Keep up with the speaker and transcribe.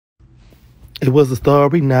It was a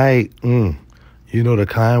starry night. You know the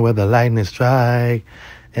kind where the lightning strike.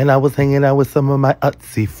 And I was hanging out with some of my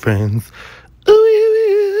artsy friends. Ooh,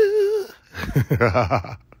 ooh, ooh.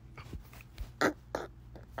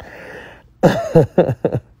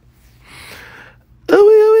 Ooh,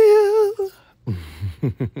 ooh, ooh.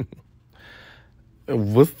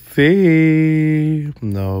 What's the...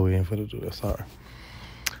 No, we ain't finna do that. Sorry.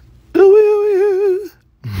 Ooh, ooh,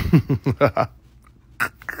 ooh.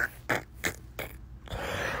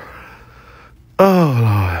 Oh,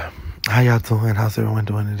 Lord. How y'all doing? How's everyone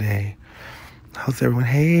doing today? How's everyone?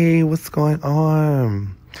 Hey, what's going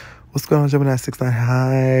on? What's going on, Gemini 69?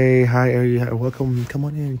 Hi. Hi, area. Welcome. Come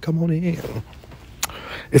on in. Come on in.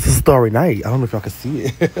 It's a starry night. I don't know if y'all can see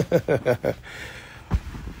it.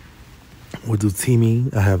 What do tea mean?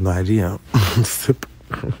 I have no idea. Sip.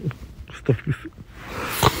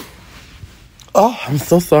 Oh, I'm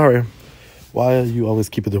so sorry. Why are you always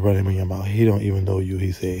keeping the running in your mouth? He don't even know you.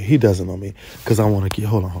 He said he doesn't know me because I want to keep.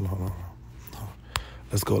 Hold on.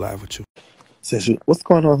 Let's go live with you. Says you. What's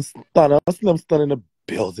going on, Stunner? I'm Stunner in the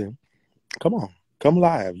building. Come on, come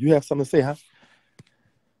live. You have something to say, huh?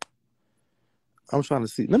 I'm trying to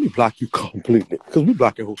see. Let me block you completely because we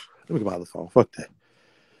blocking who? Let me get my other phone. Fuck that.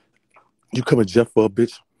 You coming Jeff for a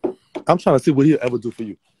bitch? I'm trying to see what he'll ever do for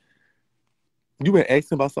you. You been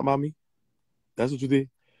asking about something about me? That's what you did?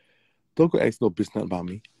 Don't go ask no bitch nothing about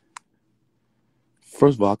me.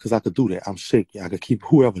 First of all, because I could do that. I'm shaky. I could keep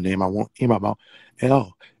whoever name I want in my mouth at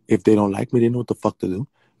all. If they don't like me, they know what the fuck to do.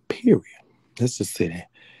 Period. Let's just say that.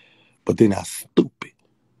 But they're not stupid.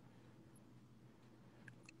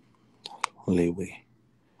 Layway.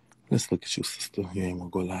 Let's look at you, sister. You ain't gonna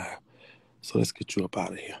go live. So let's get you up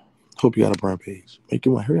out of here. Hope you got a burn page. Make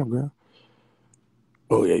you want hurry up, girl.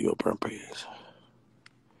 Oh yeah, you're a burn page.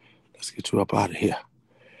 Let's get you up out of here.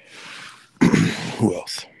 Who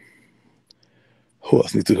else? Who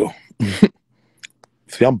else needs to go?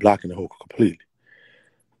 See, I'm blocking the whole completely.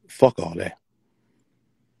 Fuck all that.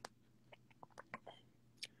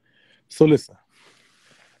 So listen,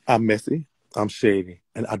 I'm messy, I'm shady,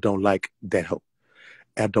 and I don't like that hoe.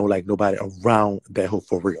 I don't like nobody around that hoe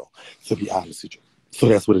for real, to be honest with you. So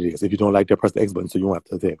that's what it is. If you don't like that, press the X button so you don't have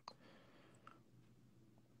to say it.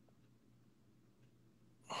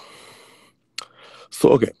 So,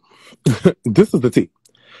 okay. This is the tea.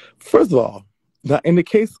 First of all, now in the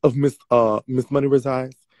case of Miss Money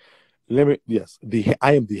Resides, I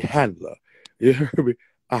am the handler. You heard me?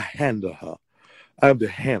 I handle her. I am the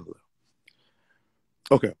handler.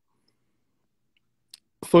 Okay.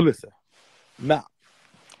 So listen. Now,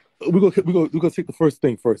 we're gonna take the first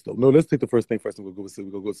thing first though. No, let's take the first thing first and we'll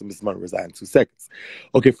go to Miss Money Reside in 2 seconds.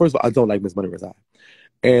 Okay, first of all, I don't like Miss Money Reside.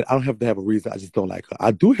 And I don't have to have a reason. I just don't like her.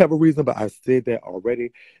 I do have a reason, but I said that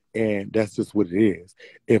already, and that's just what it is.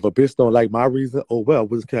 If a bitch don't like my reason, oh well,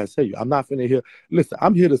 what can I tell you? I'm not finna here. Listen,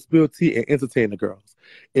 I'm here to spill tea and entertain the girls.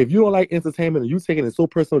 If you don't like entertainment and you taking it so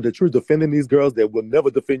personal that you're defending these girls that will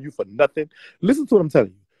never defend you for nothing, listen to what I'm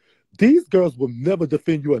telling you. These girls will never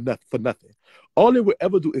defend you enough for nothing. All they will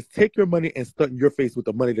ever do is take your money and stunt in your face with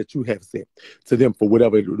the money that you have sent to them for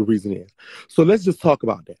whatever the reason is. So let's just talk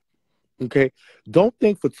about that. Okay, don't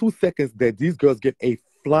think for 2 seconds that these girls get a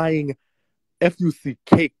flying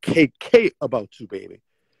FUCKKK about you, baby.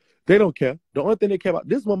 They don't care. The only thing they care about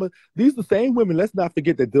this woman. These the same women. Let's not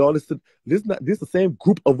forget that did all this. This the same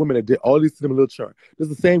group of women that did all this to them little churn. This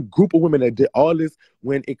is the same group of women that did all this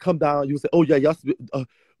when it come down. You say, oh yeah, y'all.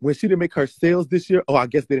 When she didn't make her sales this year, oh I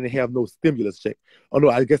guess they didn't have no stimulus check. Oh no,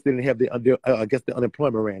 I guess they didn't have I guess the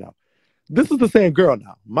unemployment ran out. This is the same girl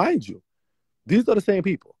now, mind you. These are the same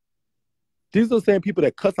people. These are the same people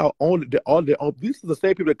that cuss out all their own. These are the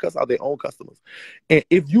same people that cuss out their own customers. And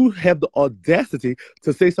if you have the audacity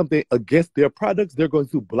to say something against their products, they're going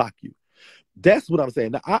to block you. That's what I'm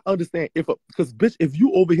saying. Now I understand because bitch, if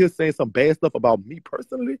you over here saying some bad stuff about me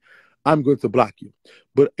personally, I'm going to block you.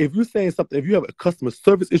 But if you're saying something, if you have a customer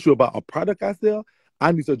service issue about a product I sell,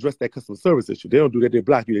 I need to address that customer service issue. They don't do that. They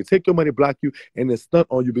block you. They take your money, block you, and then stunt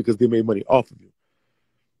on you because they made money off of you.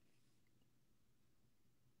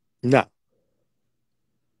 Now.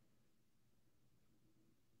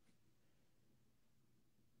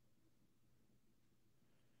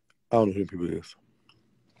 I don't know who people is.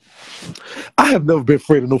 I have never been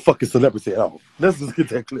afraid of no fucking celebrity at all. Let's just get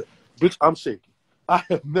that clear. Bitch, I'm shaky. I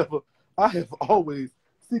have always,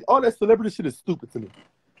 see, all that celebrity shit is stupid to me.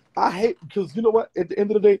 I hate, because you know what? At the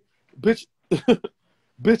end of the day, bitch,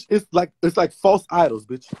 bitch, it's like false idols,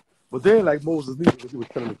 bitch. But they ain't like Moses neither because he was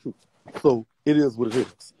telling the truth. So it is what it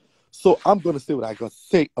is. So I'm going to say what I got to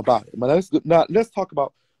say about it. Now let's talk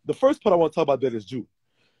about, the first part I want to talk about that is Judy.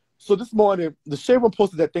 So this morning, the shade room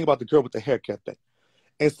posted that thing about the girl with the haircut thing.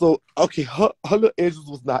 And so, okay, her little edges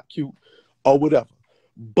was not cute or whatever.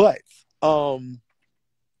 But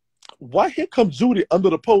why here comes Judy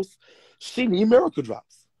under the post? She need miracle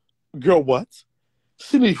drops. Girl, what?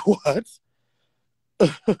 She need what?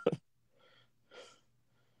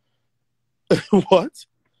 What?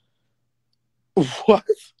 What?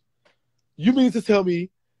 You mean to tell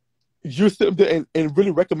me you're sitting there and really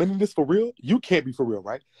recommending this for real? You can't be for real,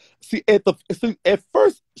 right? See, at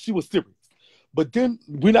first she was serious. But then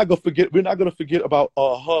we're not gonna forget about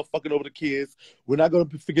her fucking over the kids. We're not gonna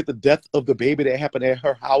forget the death of the baby that happened at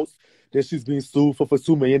her house that she's being sued for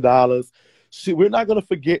 $2 million. We're not gonna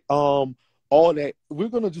forget all that. We're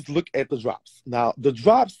gonna just look at the drops. Now the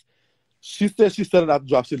drops, she said she's selling out the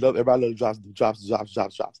drops. She loves everybody loves drops.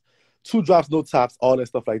 2 drops, no tops, all that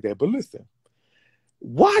stuff like that. But listen,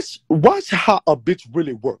 watch how a bitch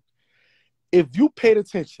really works. If you paid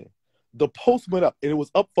attention, the post went up and it was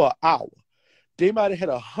up for an hour. They might have had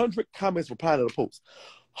 100 comments replying to the post.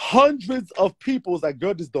 Hundreds of people was like,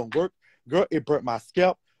 girl, this don't work. Girl, it burnt my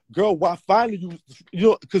scalp. Girl, why finally you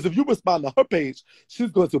know, because if you respond to her page, she's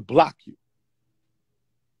going to block you.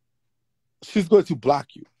 She's going to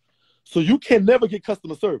block you. So you can never get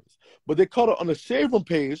customer service. But they caught her on the shade room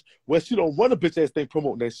page where she don't run a bitch ass thing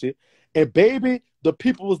promoting that shit. And baby, the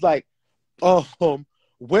people was like, why?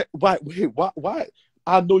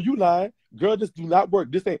 I know you lying. Girl, this do not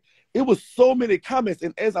work. This ain't. It was so many comments.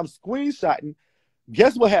 And as I'm screenshotting,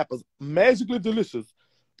 guess what happens? Magically Delicious,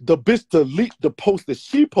 the bitch delete the post that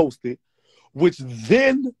she posted, which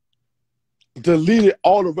then deleted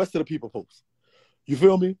all the rest of the people posts. You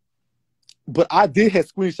feel me? But I did have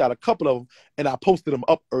screenshot a couple of them, and I posted them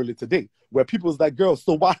up early today, where people was like, girl,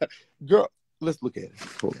 so why? Girl, let's look at it.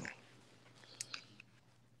 Hold on.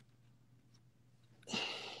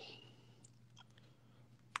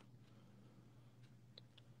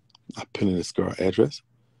 I put in this girl address.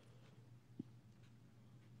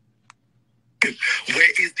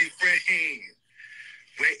 Where is the frame?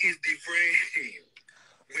 Where is the frame?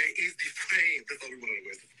 Where is the frame? That's all we want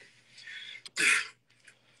to know.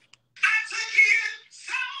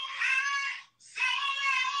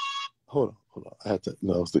 Hold on. I had to.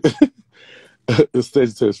 No, the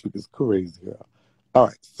Sagittarius speak is crazy, girl. All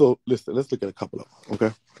right, so listen, let's look at a couple of them,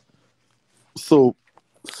 okay? So,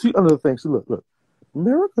 see under the thing, so look.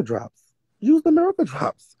 Miracle drops. Use the miracle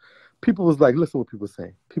drops. People was like, listen what people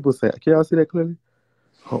saying. People saying, can y'all see that clearly?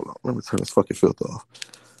 Hold on, let me turn this fucking filter off.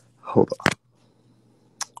 Hold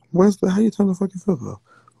on. How you turn the fucking filter off?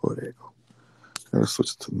 Oh, there you go. Let's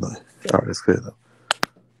switch it to 9. All right, it's clear though.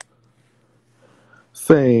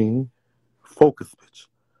 Saying, focus, bitch.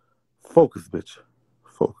 Focus, bitch.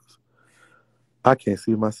 Focus. I can't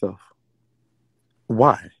see myself.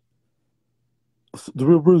 Why? The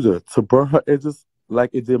real bruiser, to burn her edges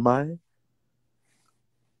like it did mine?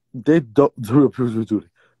 They don't. The real bruiser, Judy.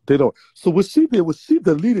 They don't. So what she did was she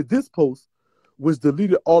deleted this post, which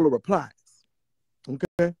deleted all the replies.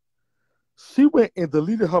 Okay? She went and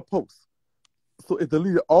deleted her post. So it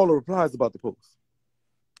deleted all the replies about the post.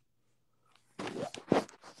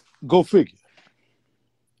 Go figure.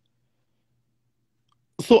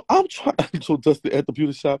 So I'm trying to Dusty at the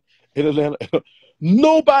beauty shop in Atlanta.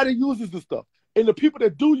 Nobody uses this stuff. And the people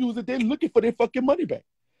that do use it, they're looking for their fucking money back.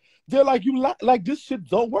 They're like, like this shit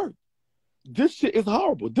don't work. This shit is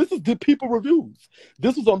horrible. This is the people reviews.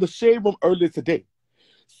 This was on the shade room earlier today.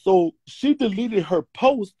 So she deleted her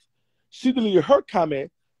post. She deleted her comment,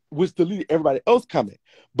 which deleted everybody else's comment.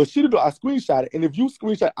 But she didn't know I screenshot it. And if you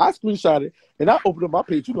screenshot, I screenshot it, and I opened up my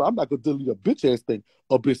page. You know, I'm not going to delete a bitch ass thing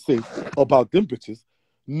a bitch say about them bitches.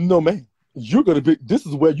 No, man. You're going to be, this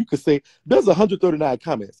is where you can say, there's 139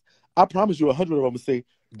 comments. I promise you 100 of them say,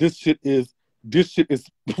 this shit is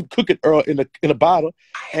cooking Earl in a bottle.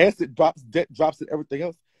 Acid drops, debt drops, and everything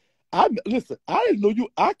else. Listen, I didn't know you.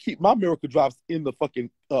 I keep my miracle drops in the fucking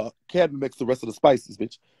cabinet next to the rest of the spices,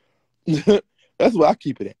 bitch. That's where I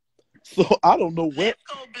keep it at. So I don't know where. Let's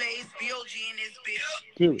go, Blaze. BOG in this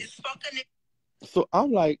bitch. Period. So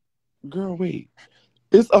I'm like, girl, wait.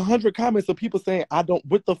 It's 100 comments of people saying I don't.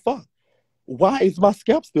 What the fuck? Why is my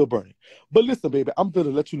scalp still burning? But listen, baby, I'm gonna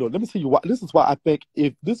let you know. Let me tell you why. This is why I think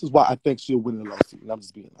she'll win the lawsuit. And I'm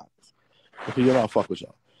just being honest. Okay, you know, I'll fuck with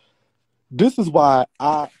y'all. This is why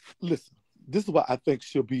I think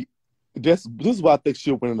she'll be. This is why I think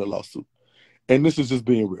she'll win in the lawsuit. And this is just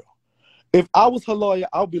being real. If I was her lawyer,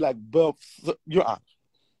 I'll be like, well, Your Honor,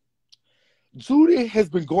 Judy has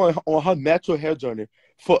been going on her natural hair journey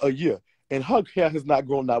for a year, and her hair has not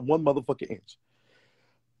grown not one motherfucking inch.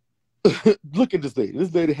 Look at this lady.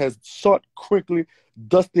 This lady has short, crinkly,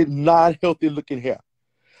 dusted, non-healthy looking hair.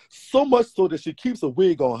 So much so that she keeps a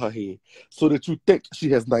wig on her head so that you think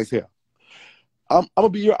she has nice hair. I'm gonna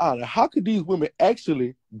be your honor. How could these women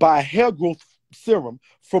actually buy hair growth serum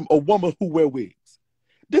from a woman who wear wigs?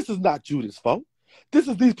 This is not Judy's fault. This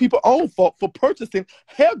is these people's own fault for purchasing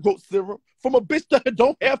hair growth serum from a bitch that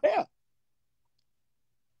don't have hair.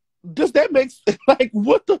 Does that make sense? Like,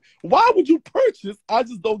 what the? Why would you purchase? I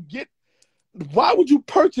just don't get. Why would you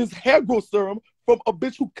purchase hair growth serum from a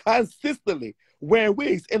bitch who consistently wearing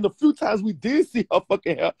wigs? And the few times we did see her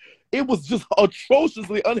fucking hair, it was just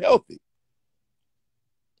atrociously unhealthy.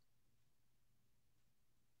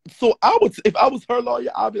 So I would, if I was her lawyer,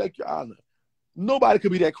 I'd be like, Your Honor, nobody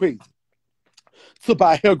could be that crazy to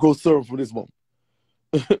buy hair growth serum from this woman.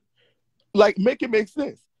 Like, make it make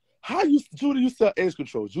sense. How you, Judy, you sell edge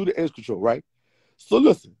control. Judy edge control, right? So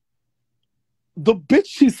listen, the bitch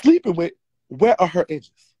she's sleeping with, where are her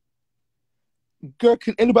edges? Girl,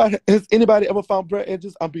 has anybody ever found Brett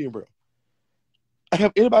edges? I'm being real.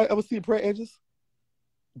 Have anybody ever seen Brett edges?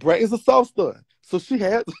 Brett is a soft stud. So she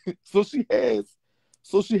has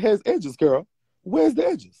edges, girl. Where's the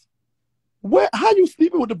edges? How you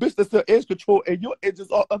sleeping with the bitch that sell edge control and your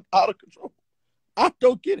edges are out of control? I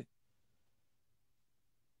don't get it.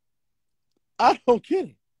 I don't get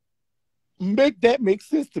it. Make that make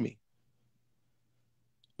sense to me.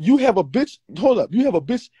 You have a bitch, hold up, you have a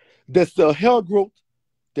bitch that sell hair growth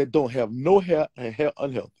that don't have no hair and hair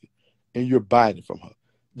unhealthy, and you're buying it from her.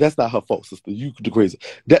 That's not her fault, sister. You the crazy.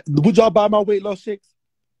 Would y'all buy my weight loss shakes?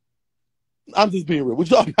 I'm just being real. Would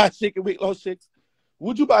y'all buy shaking weight loss shakes?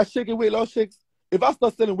 Would you buy shaking weight loss shakes? If I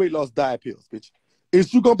start selling weight loss diet pills, bitch,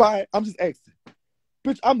 is you gonna buy it? I'm just asking.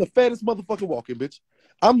 Bitch, I'm the fattest motherfucker walking, bitch.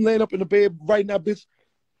 I'm laying up in the bed right now, bitch.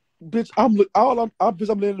 Bitch, I'm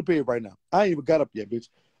laying in the bed right now. I ain't even got up yet, bitch.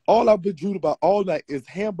 All I've been dreaming about all night is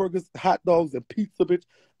hamburgers, hot dogs, and pizza, bitch.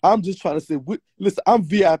 I'm just trying to say, listen, I'm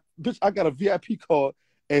VIP, bitch. I got a VIP card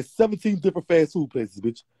at 17 different fast food places,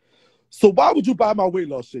 bitch. So why would you buy my weight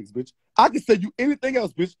loss shakes, bitch? I can sell you anything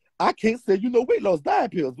else, bitch. I can't sell you no weight loss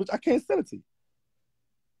diet pills, bitch. I can't sell it to you.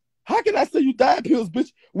 How can I sell you diet pills,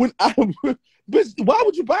 bitch? Bitch, why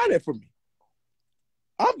would you buy that from me?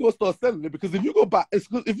 I'm gonna start selling it because if you go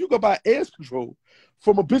buy edge control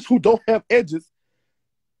from a bitch who don't have edges,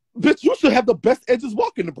 bitch, you should have the best edges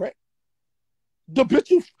walking the break. The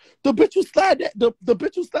bitch you slide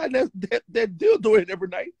that dildo in every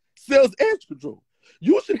night sells edge control.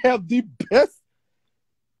 You should have the best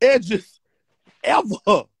edges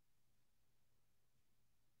ever.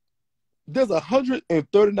 There's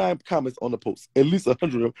 139 comments on the post. At least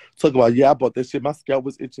 100 of them talking about, yeah, I bought that shit. My scalp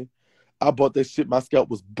was itching. I bought that shit. My scalp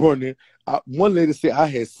was burning. One lady said I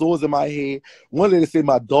had sores in my head. One lady said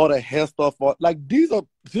my daughter hair stuff off. Like, these are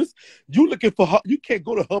just, you looking for her. You can't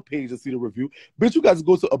go to her page and see the review. Bitch, you guys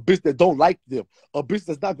go to a bitch that don't like them. A bitch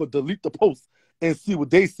that's not going to delete the post and see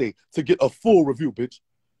what they say to get a full review, bitch.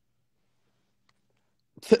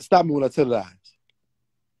 Stop me when I tell lies.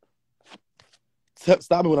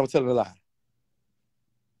 Stop me when I'm telling a lie.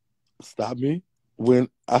 Stop me when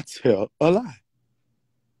I tell a lie.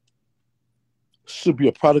 Should be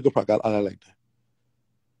a product of product. I like that.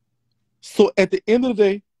 So at the end of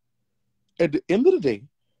the day,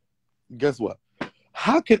 guess what?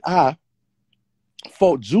 How can I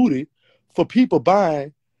fault Judy for people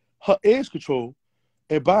buying her edge control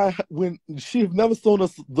and buying when she's never shown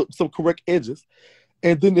us some correct edges,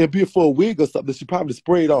 and then there'll be for a wig or something that she probably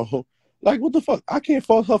sprayed on her. Like, what the fuck? I can't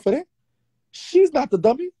fault her for that. She's not the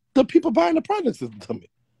dummy. The people buying the products is the dummy.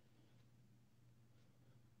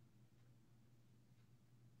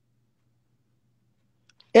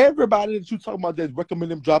 Everybody that you talking about that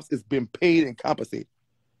recommend them drops is been paid and compensated.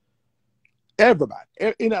 Everybody.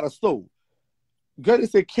 Ain't out of store. Girl, they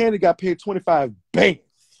said Candy got paid 25 bands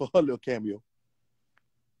for her little cameo.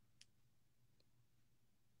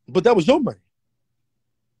 But that was your money.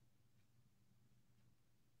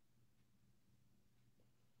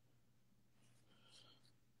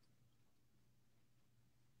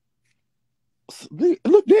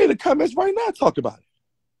 Look, they're in the comments right now talking about it.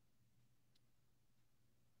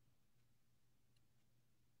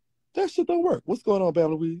 That shit don't work. What's going on,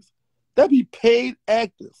 Bam Louise? That be paid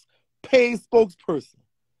actors, paid spokesperson.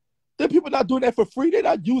 Them people not doing that for free. They're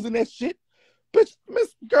not using that shit. Bitch,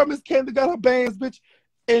 Miss Candy got her bands, bitch.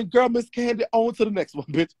 And girl, Miss Candy on to the next one,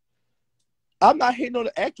 bitch. I'm not hating on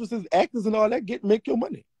the actresses, actors, and all that. Make your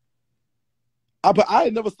money. But I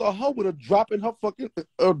never saw her with a drop in her fucking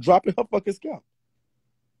scalp.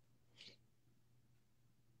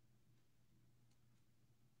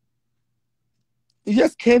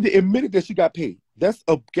 Yes, Candy admitted that she got paid. That's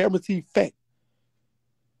a guaranteed fact.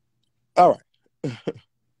 All right.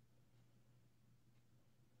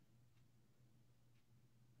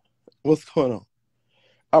 What's going on?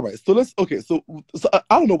 All right, so let's okay. So I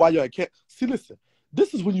don't know why y'all can't see. Listen,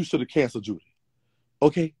 this is when you should have canceled Judy.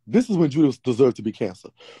 Okay, this is when Judy deserved to be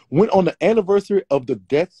canceled. When on the anniversary of the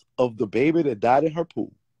death of the baby that died in her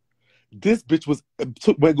pool, this bitch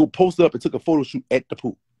went go posted up and took a photo shoot at the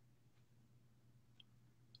pool.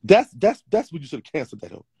 That's when you should have canceled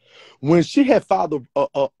that. When she had filed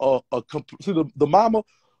see the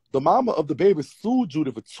mama of the baby sued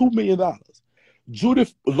Judy for $2 million.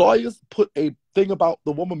 Judy's lawyers put a thing about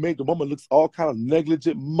the woman, made the woman looks all kind of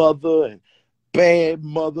negligent mother and bad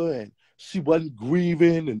mother, and she wasn't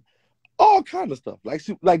grieving and all kind of stuff.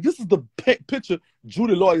 Like this is the picture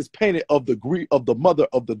Judy lawyers painted of the mother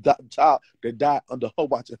of the child that died under her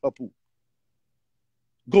watch in her pool.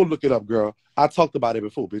 Go look it up, girl. I talked about it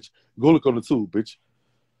before, bitch. Go look on the tube, bitch.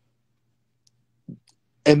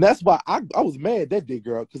 And that's why I was mad that day,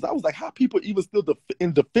 girl, because I was like, how people even still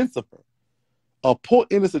in defense of her? A poor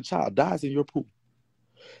innocent child dies in your pool,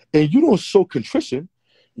 and you don't show contrition.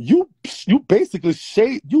 You basically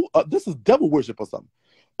shade you. This is devil worship or something.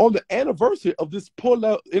 On the anniversary of this poor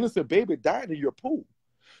little innocent baby dying in your pool,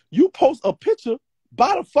 you post a picture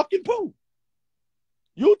by the fucking pool.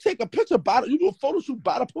 You take a picture you do a photo shoot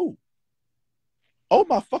by the pool. Oh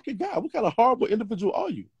my fucking God, what kind of horrible individual are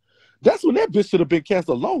you? That's when that bitch should have been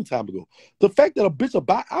canceled a long time ago. The fact that a bitch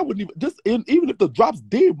I wouldn't even if the drops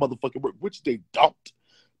did motherfucking work, which they don't,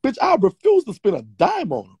 bitch, I refuse to spend a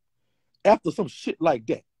dime on them after some shit like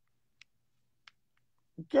that.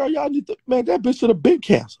 Girl, y'all need to, man, that bitch should have been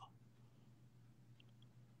canceled.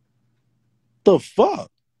 The fuck?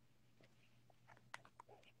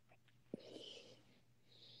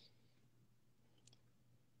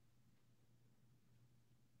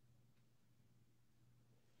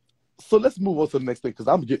 So let's move on to the next thing, because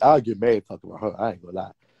I'll get mad talking about her. I ain't gonna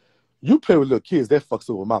lie. You play with little kids, that fucks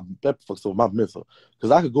over my mental.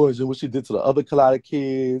 Because I could go into what she did to the other Collide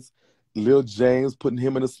kids, Lil James putting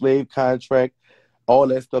him in a slave contract, all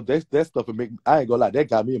that stuff. That stuff would make me, I ain't gonna lie, that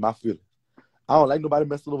got me in my feelings. I don't like nobody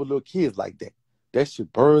messing over little kids like that. That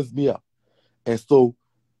shit burns me up. And so,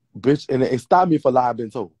 bitch, and it stopped me for lying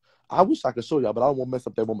being told. I wish I could show y'all, but I don't want to mess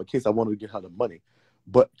up that woman in case I wanted to get her the money.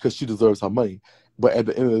 But because she deserves her money. But at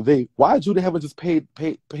the end of the day, why Judy haven't just paid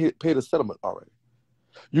a settlement already?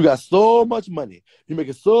 You got so much money. You're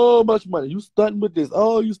making so much money. You stunting with this.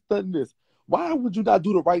 Oh, you stunting this. Why would you not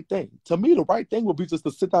do the right thing? To me, the right thing would be just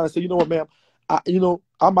to sit down and say, you know what, ma'am, I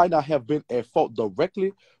might not have been at fault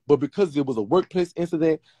directly, but because it was a workplace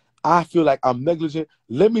incident, I feel like I'm negligent.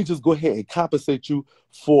 Let me just go ahead and compensate you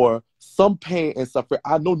for some pain and suffering.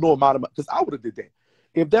 I know no amount of money, because I would have did that.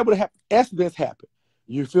 If that would have happened, accidents happen.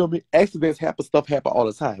 You feel me? Accidents happen, stuff happen all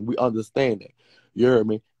the time. We understand that. You heard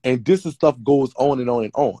me? And this is stuff goes on and on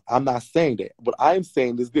and on. I'm not saying that. What I'm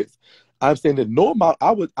saying is this. I'm saying that no amount,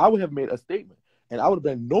 I would have made a statement, and I would have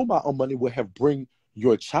been no amount of money would have bring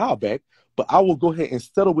your child back, but I will go ahead and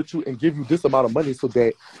settle with you and give you this amount of money so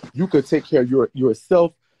that you could take care of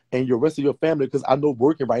yourself and your rest of your family, because I know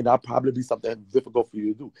working right now probably be something difficult for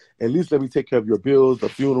you to do. At least let me take care of your bills, the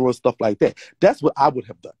funeral, stuff like that. That's what I would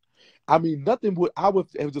have done. I mean, I would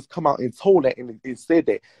have just come out and told that and said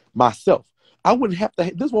that myself. I wouldn't have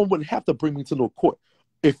to, this one wouldn't have to bring me to no court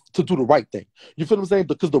to do the right thing. You feel what I'm saying?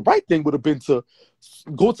 Because the right thing would have been to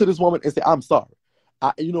go to this woman and say, I'm sorry.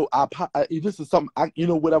 This is something,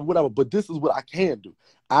 whatever, but this is what I can do.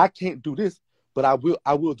 I can't do this, but I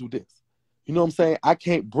will do this. You know what I'm saying? I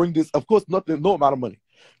can't bring this, of course, no amount of money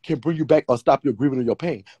can bring you back or stop your grieving or your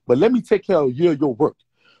pain. But let me take care of your work.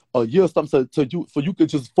 A year or something so you could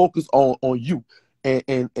just focus on you and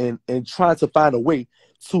trying to find a way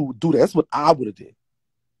to do that. That's what I would have did.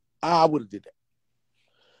 I would have did that.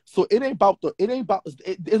 So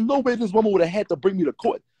there's no way this woman would have had to bring me to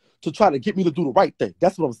court to try to get me to do the right thing.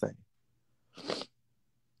 That's what I'm saying.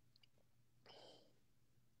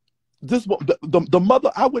 The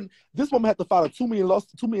mother, this woman had to file a $2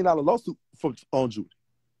 million lawsuit on Judy.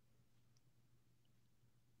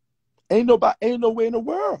 Ain't no way in the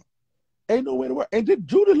world. Ain't no way in the world. And then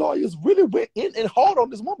Judy lawyers really went in and hard on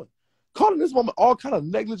this woman, calling this woman all kind of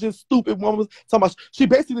negligent, stupid woman. She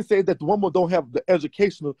basically said that the woman don't have the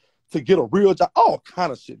education to get a real job. All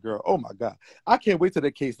kind of shit, girl. Oh my God. I can't wait till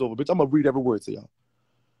that case is over, bitch. I'm gonna read every word to y'all.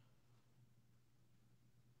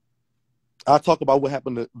 I'll talk about what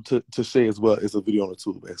happened to Shay as well. It's a video on the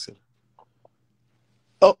tube, actually.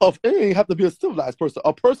 It ain't have to be a civilized person.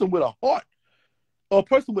 A person with a heart. A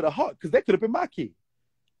person with a heart, because that could have been my kid.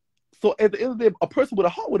 So at the end of the day, a person with a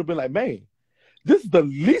heart would have been like, man, this is the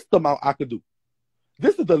least amount I could do.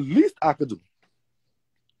 This is the least I could do.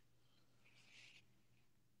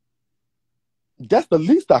 That's the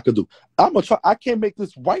least I could do. I'm gonna try. I can't make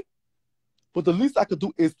this right, But the least I could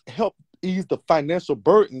do is help ease the financial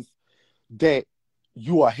burdens that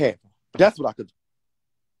you are having. That's what I could do.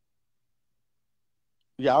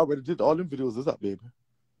 Yeah, I already did all them videos. Is up, baby.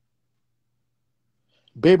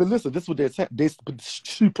 Baby, listen, this is what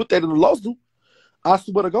she put that in the lawsuit. I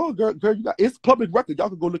swear to God, girl, you got it's public record. Y'all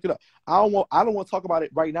can go look it up. I don't want to talk about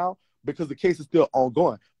it right now because the case is still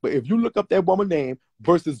ongoing. But if you look up that woman's name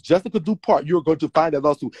versus Jessica Dupart, you're going to find that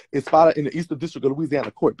lawsuit. It's filed in the Eastern District of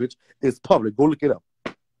Louisiana Court, bitch. It's public. Go look it up.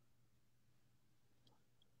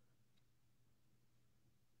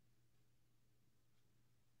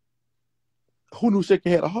 Who knew Shakie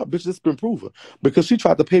had a heart, bitch? This been proven because she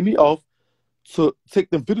tried to pay me off to take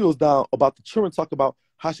them videos down about the children, talk about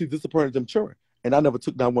how she disappointed them children, and I never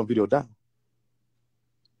took down one video down.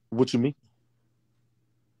 What you mean?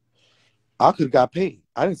 I could have got paid.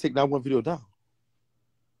 I didn't take down one video down.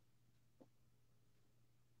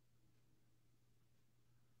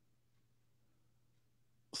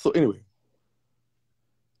 So anyway,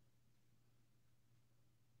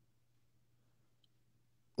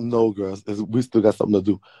 no, girls, we still got something to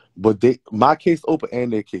do. But my case open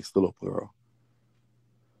and their case still open, girl.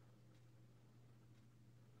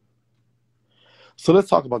 So let's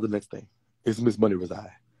talk about the next thing. It's Miss Money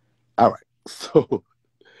Reside. All right. So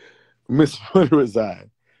Miss Money Reside,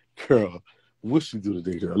 girl, what she do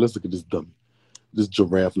today, girl? Let's look at this dummy, this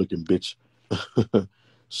giraffe looking bitch.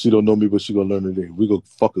 She don't know me, but she gonna learn today. We gonna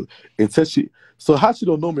fuck her until she. So how she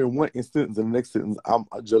don't know me in one sentence, and the next sentence I'm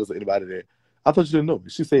jealous of anybody there. I thought she didn't know me.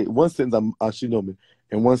 She said one sentence she know me,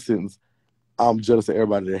 and one sentence I'm jealous of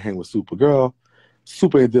everybody that hang with Supa. Girl,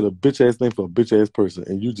 Supa did a bitch ass name for a bitch ass person,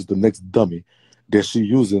 and you just the next dummy that she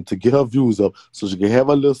using to get her views up so she can have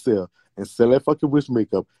her little sale and sell that fucking witch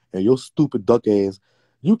makeup. And your stupid duck ass,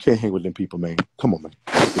 you can't hang with them people, man. Come on, man.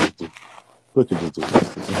 Look at this dude.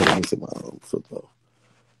 Let me take my filter off.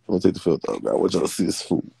 I'm gonna take the filter off, girl. I want y'all to see this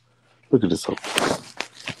food. Look at this hoe.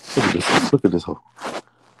 Look at this. Look at this hoe.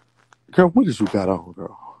 Girl, what did you got on,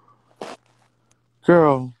 girl?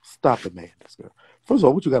 Girl, stop it, man. This girl. First of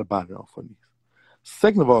all, what you got a bonnet on for me?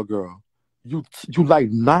 Second of all, girl, you like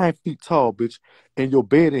 9 feet tall, bitch, and your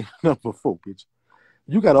bed ain't number 4, bitch.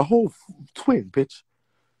 You got a whole twin, bitch.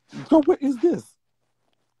 Girl, what is this?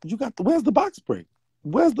 You got where's the box spring?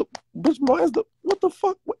 Where's the bitch? Where's the what the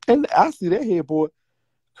fuck? And I see that headboard.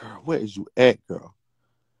 Girl, where is you at, girl?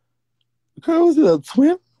 Girl, is it a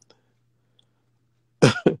twin?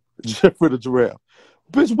 Jeffrey the giraffe.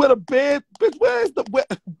 Bitch, where the bed? Bitch, where is the where?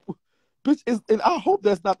 Bitch is, and I hope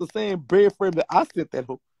that's not the same bed frame that I sent that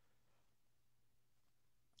hope.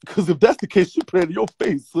 Because if that's the case, you put it in your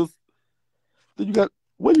face, sis. Then you got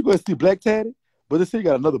where you going to see Black Taddy? But they say you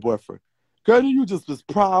got another boyfriend. Girl, you just was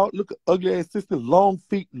proud. Look at ugly ass sister, long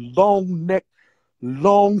feet, long neck,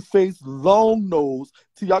 long face, long nose.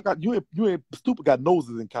 See, y'all got you ain't stupid got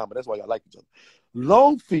noses in common. That's why y'all like each other.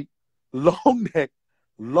 Long feet, long neck,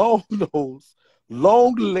 long nose,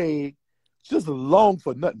 long leg, just long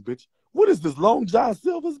for nothing, bitch. What is this, Long John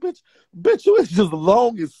Silver's, bitch? Bitch, you is just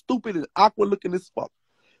long and stupid and awkward looking as fuck.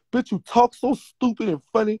 Bitch, you talk so stupid and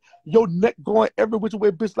funny. Your neck going every which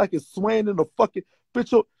way, bitch, like it's swaying in the fucking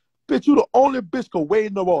bitch. Bitch, you the only bitch can wade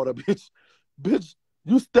in the water, bitch. Bitch,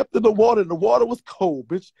 you stepped in the water and the water was cold,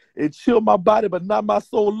 bitch. It chilled my body, but not my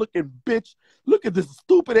soul looking, bitch. Look at this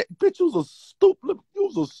stupid bitch. You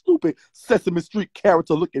was a stupid Sesame Street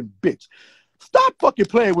character looking bitch. Stop fucking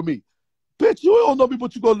playing with me. Bitch, you don't know me,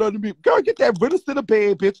 but you gonna learn to me. Girl, get that riddance to the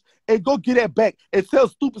bed, bitch, and go get that back and tell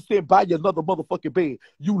stupid stand buy you another motherfucking bed.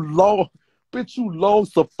 You long, bitch, you long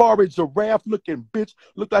safari giraffe looking bitch.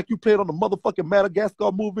 Look like you played on the motherfucking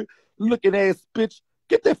Madagascar movie. Looking ass bitch.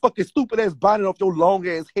 Get that fucking stupid ass bonnet off your long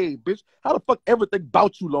ass head, bitch. How the fuck everything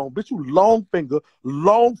about you long, bitch? You long finger,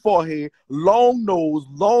 long forehead, long nose,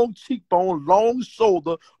 long cheekbone, long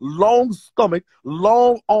shoulder, long stomach,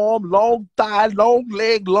 long arm, long thigh, long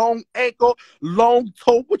leg, long ankle, long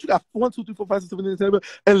toe. What you got? 1, 2, 3, 4, 5, 6, 7, 8, 9, 10,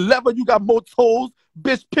 11. You got more toes,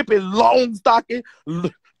 bitch. Pippin long stocking,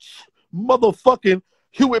 motherfucking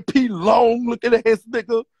Hewitt P. Long looking ass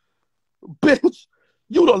nigga, bitch.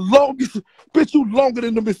 You the longest, bitch, you longer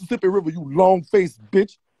than the Mississippi River, you long-faced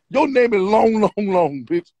bitch. Your name is long,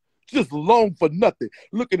 bitch. Just long for nothing.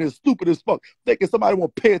 Looking as stupid as fuck. Thinking somebody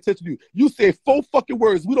won't pay attention to you. You said 4 fucking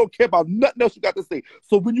words. We don't care about nothing else you got to say.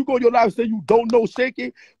 So when you go in your life and say you don't know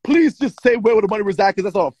Shakie, please just say where the money resides,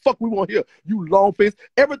 because that's all the fuck we want here. You long-faced.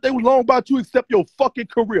 Everything long about you except your fucking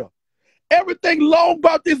career. Everything long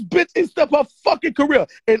about this bitch except her fucking career.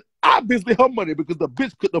 And obviously her money, because the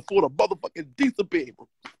bitch couldn't afford a motherfucking decent bed.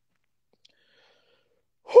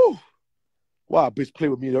 Whew. Why a bitch play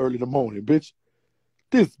with me early in the morning, bitch?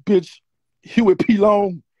 This bitch, Hewitt P.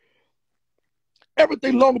 Long,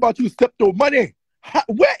 Everything long about you except your money.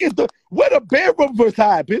 Where the bedroom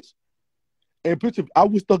reside, bitch? And bitch, if I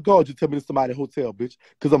wish to God you tell me to somebody hotel, bitch,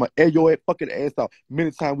 because I'm gonna air your fucking ass out.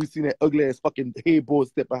 Many times we seen that ugly ass fucking headboard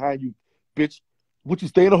step behind you, bitch. Would you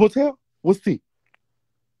stay in a hotel? What's tea?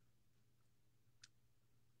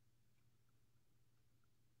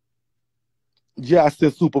 Yeah, I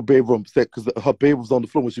sent Supa bedroom set because her bed was on the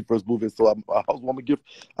floor when she first moved in. So I was woman gift.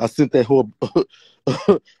 I sent that whole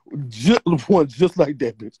just one just like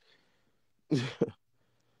that, bitch.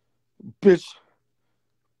 Bitch,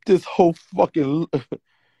 this whole fucking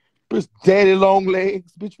bitch, daddy long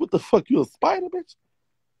legs, bitch. What the fuck? You a spider, bitch?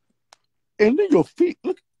 And then your feet.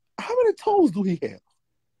 Look, how many toes do he have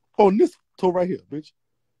on this toe right here, bitch?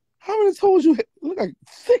 How many toes you have? Look like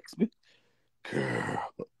 6, bitch. Girl,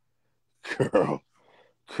 girl,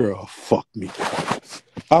 girl, fuck me.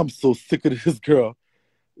 I'm so sick of this girl.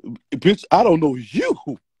 Bitch, I don't know you.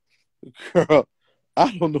 Girl,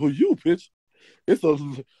 I don't know you, bitch. It's a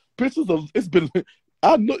bitch, it's been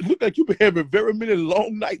I know it look like you've been having very many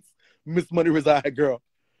long nights, Miss Money Reside, girl.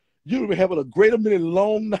 You've been having a greater many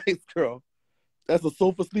long nights, girl. That's a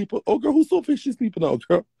sofa sleeper. Oh girl, whose sofa is she sleeping on,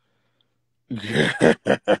 girl?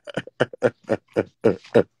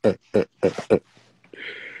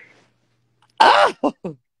 Ah!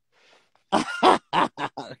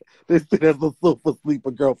 They say that's a sofa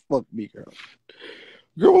sleeper, girl. Fuck me, girl.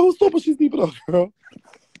 Girl, whose sofa she sleeping on, girl?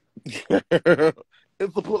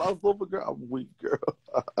 It's a pull-out sofa, girl. I'm weak, girl.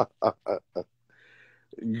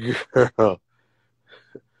 Girl.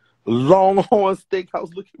 Longhorn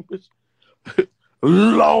Steakhouse looking bitch.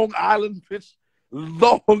 Long Island bitch.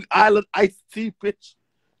 Long Island iced tea bitch.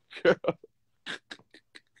 Girl.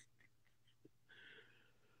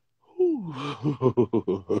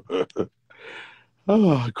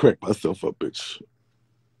 Oh, I cracked myself up, bitch.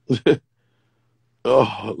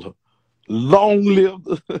 Oh, long live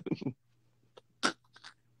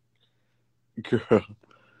girl.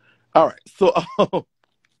 All right, so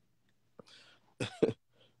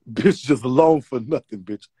bitch just long for nothing,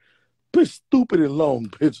 bitch. Bitch stupid and long,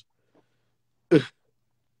 bitch.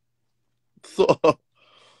 So all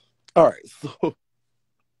right, so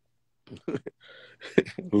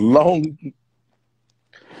long.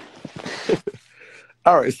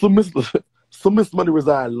 All right, so Miss Money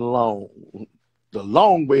Reside long, the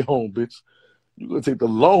long way home, bitch. You gonna take the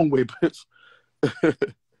long way, bitch.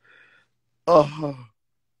 uh,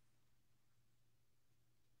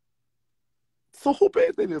 so who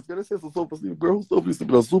paid for this? Gonna say some sofa sleep, girl. Who's sofa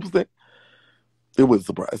sleeping on Super Stand? It wouldn't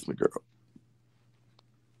surprise me, girl.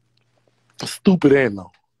 Stupid and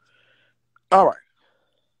no. All right.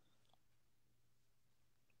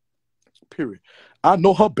 Period. I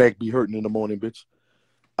know her back be hurting in the morning, bitch.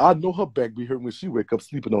 I know her back be hurting when she wake up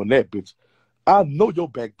sleeping on that, bitch. I know your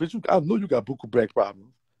back, bitch. I know you got buku back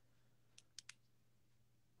problems.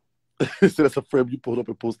 So that's a frame you pulled up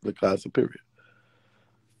and posted in the closet, period.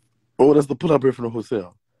 Oh, that's the pull up here from the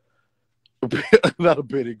hotel. Not a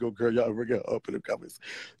bit go, girl. Y'all bring her up in the comments.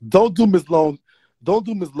 Don't do Miss Long. Don't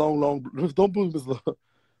do Miss Long. Don't do Miss Long.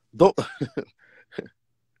 Don't.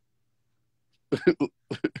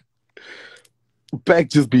 Back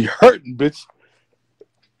just be hurting, bitch.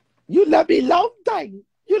 You love me long time.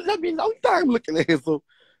 You love me long time. Looking at her, so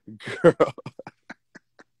girl.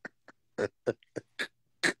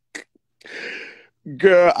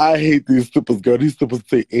 Girl, I hate these strippers, girl. These strippers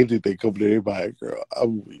say anything coming to everybody, girl.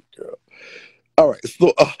 I'm weak, girl. All right,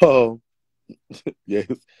 so yes.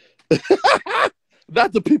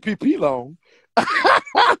 Not the PPP loan.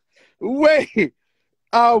 Wait,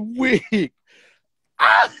 I'm weak.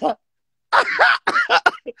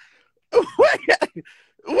 Wait,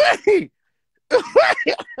 wait, wait.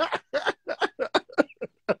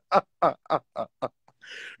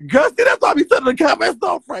 Girl, see, that's why I be telling the comments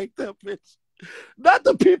off right there, bitch. Not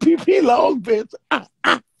the PPP loan, bitch.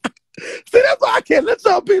 See, that's why I can't let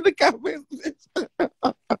y'all be in the comments, bitch.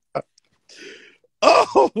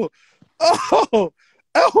 Oh, oh,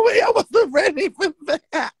 oh, wait, I wasn't ready for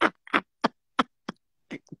that.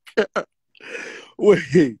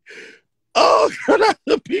 Wait. Oh, girl, that's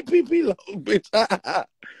the PPP loan, bitch.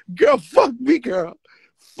 Girl, fuck me, girl.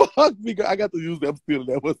 Fuck me, girl. I got to use that feeling.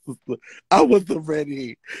 That was I wasn't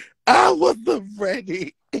ready. I wasn't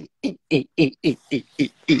ready.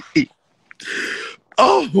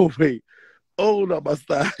 Oh, wait. Oh, not my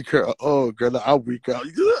style, girl. Oh, girl, no, I'm weak out.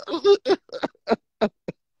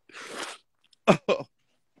 Oh,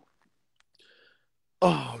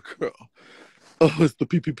 oh, girl. Oh, it's the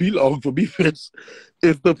PPP long for me, bitch.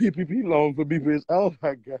 It's the PPP long for me, bitch. Oh,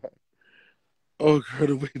 my God. Oh, girl,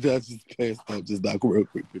 the way that I just passed out just now, real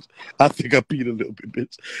quick, bitch. I think I peed a little bit,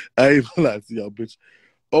 bitch. I ain't gonna lie to y'all, bitch.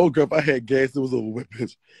 Oh, girl, if I had gas, it was over with,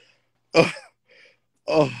 bitch. Oh,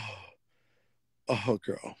 oh, oh,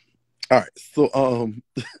 girl. All right, so,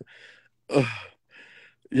 uh,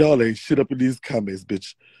 y'all ain't shit up in these comments,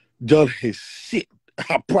 bitch. Y'all ain't shit.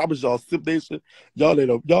 I promise y'all, Sip Nation, y'all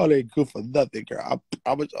ain't good for nothing, girl. I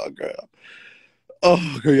promise y'all, girl.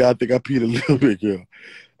 Oh, girl, yeah, I think I peed a little bit, girl.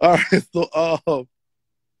 All right, so,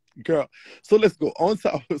 girl, so let's go on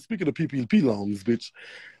to, speaking of PPP loans, bitch,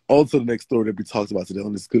 on to the next story that we talked about today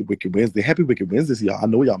on this Good Wicked Wednesday. Happy Wicked Wednesday, y'all. I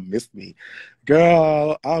know y'all missed me.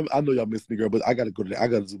 Girl, I know y'all missed me, girl, but I gotta go to I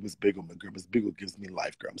gotta do Miss Biggleman, girl. Miss Biggle gives me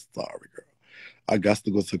life, girl. I'm sorry, girl. I got to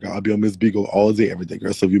go to girl. I'll be on Miss Beagle all day, every day,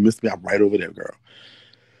 girl. So if you miss me, I'm right over there, girl.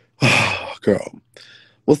 Girl.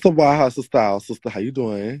 What's up, Wild House of Style? Sister, how you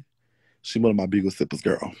doing? She one of my Beagle sippers,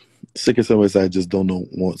 girl. Sick in some ways I just don't know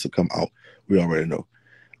wants to come out. We already know.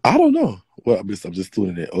 I don't know. Well, I'm just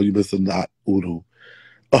tuning in. Oh, you missed a not Udo.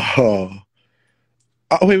 Wait.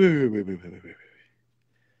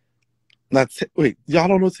 Not wait, y'all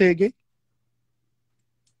don't know Ted Gay?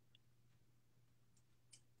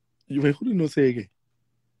 Wait, who didn't know Ted Gay?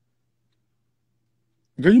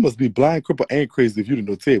 Girl, you must be blind, crippled, and crazy if you didn't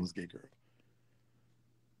know Ted was gay, girl.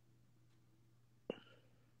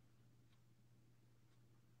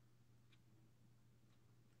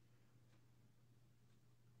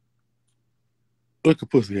 Look at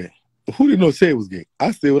pussy gay. Who didn't know Ted was gay?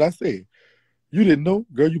 I said what I said. You didn't know?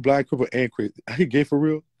 Girl, you blind, crippled, and crazy. He gay for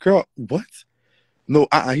real? Girl, what? No,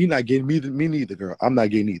 he not gay. Me neither, girl. I'm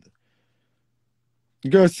not gay neither.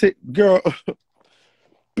 Girl, girl,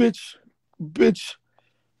 bitch, bitch,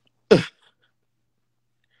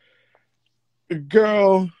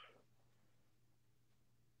 girl,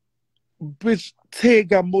 bitch. Ted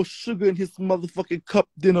got more sugar in his motherfucking cup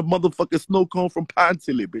than a motherfucking snow cone from Pine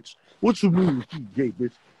Tilly, bitch. What you mean he gay,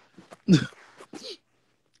 bitch?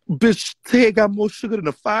 Bitch, Ted got more sugar than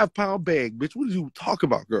a 5-pound bag, bitch. What are you talking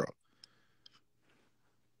about, girl?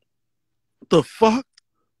 The fuck?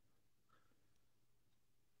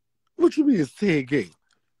 What you mean is Ted gay?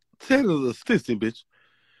 Ted is a sissy, bitch.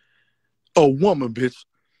 A woman, bitch.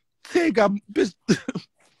 Ted got, bitch,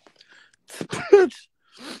 bitch,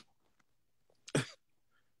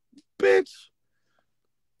 bitch.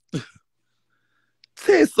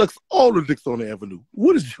 Ted sucks all the dicks on the avenue.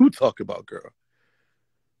 What is you talking about, girl?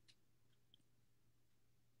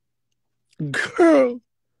 Girl,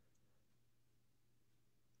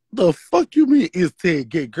 the fuck you mean is Ted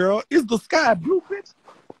gay, girl? Is the sky blue, bitch?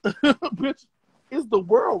 Bitch, is the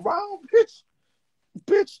world round, bitch?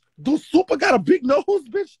 Bitch, do Supa got a big nose,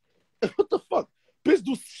 bitch? What the fuck? Bitch,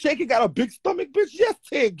 do Shakie got a big stomach, bitch? Yes,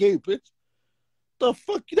 Ted gay, bitch. The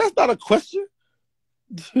fuck? That's not a question.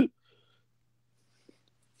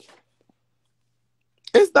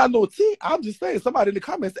 It's not no T. I'm just saying. Somebody in the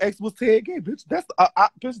comments asked was Ted gay, bitch.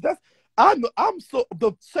 Bitch. That's I know. I'm so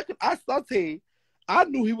the second I saw Ted, I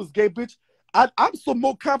knew he was gay, bitch. I'm so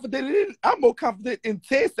more confident in. I'm more confident in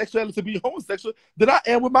Ted's sexuality to be homosexual than I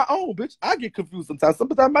am with my own, bitch. I get confused sometimes.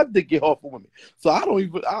 Sometimes my dick get hard for women, so I don't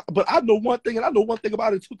even. But I know one thing, and I know one thing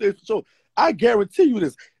about it. 2 things for sure. I guarantee you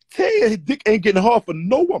this: Ted's dick ain't getting hard for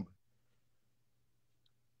no woman.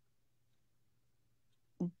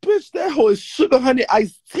 Bitch, that whole is sugar honey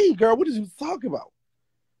iced tea, girl. What is you talking about?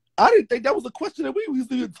 I didn't think that was a question that we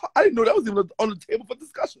was even. I didn't know that was even on the table for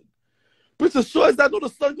discussion. Bitch, as sure as I know the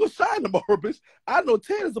sun will shine tomorrow, bitch. I know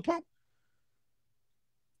Ted is a pump.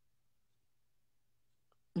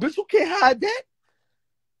 Bitch, you can't hide that.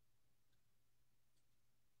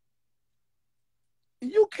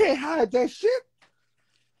 You can't hide that shit.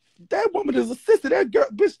 That woman is a sister. That girl,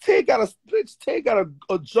 bitch, Ted got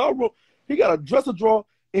a drawer room. He got a dresser drawer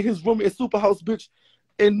in his room in Supa House, bitch.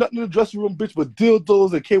 And nothing in the dressing room, bitch, but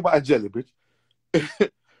dildos and KY jelly, bitch.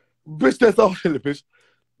 Bitch, that's all in it, bitch.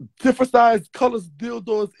 Different size, colors,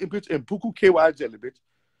 dildos, and bitch, and buku KY jelly, bitch.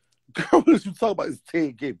 Girl, what you talking about is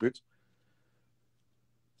Ted gay, bitch.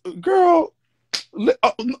 Girl,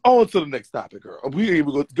 on to the next topic, girl. We ain't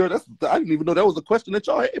even go, girl. I didn't even know that was a question that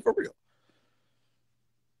y'all had for real,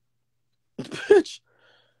 bitch.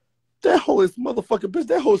 That whole is motherfucking bitch.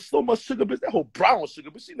 That whole so much sugar, bitch. That whole brown sugar,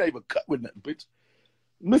 bitch. She not even cut with nothing, bitch.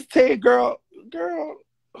 Miss Ted, girl,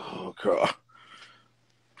 oh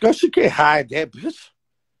girl, she can't hide that, bitch.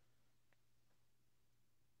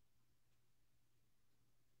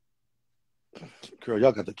 Girl,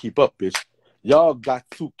 y'all got to keep up, bitch. Y'all got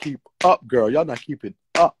to keep up, girl. Y'all not keeping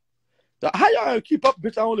up. How y'all gonna keep up,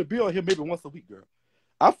 bitch? I only be on here maybe once a week, girl.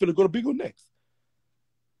 I'm finna go to Beagle next.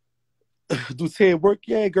 Do Ted work?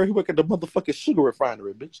 Yeah, girl, he work at the motherfucking sugar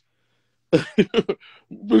refinery, bitch.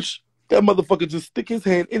 Bitch, that motherfucker just stick his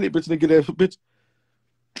hand in it, bitch, and get that bitch.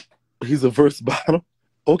 He's a verse bottom.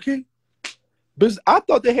 Okay. Bitch, I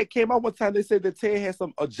thought they had came out one time. They said that Ted had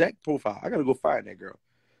a Jack profile. I gotta go find that girl.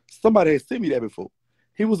 Somebody had sent me that before.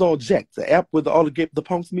 He was on Jack, the app with all the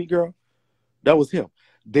punks meet girl. That was him.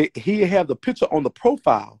 He had the picture on the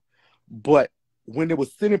profile, but when they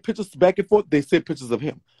was sending pictures back and forth, they sent pictures of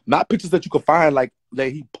him. Not pictures that you could find like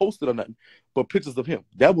that he posted or nothing, but pictures of him.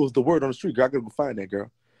 That was the word on the street, girl. I gotta go find that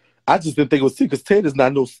girl. I just didn't think it was Ted because Ted is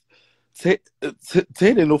not no Ted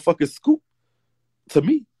ain't no fucking scoop to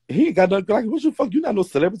me. He ain't got nothing like what you fuck. You not no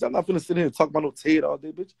celebrity. I'm not finna sit here and talk about no Ted all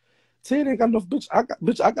day, bitch. Ted ain't got enough, bitch.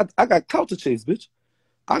 I got clout to chase, bitch.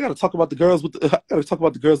 I gotta talk about the girls I gotta talk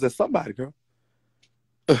about the girls that's somebody, girl.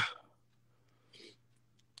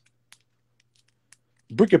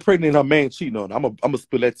 Brick and pregnant her man cheating on her. I'm gonna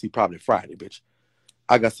spill that tea probably Friday, bitch.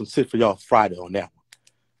 I got some shit for y'all Friday on that one.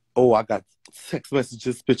 Oh, I got text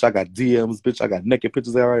messages, bitch. I got DMs, bitch. I got naked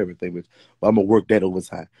pictures of everything, bitch. But I'm gonna work that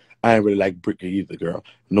overtime. I ain't really like Brick either, girl.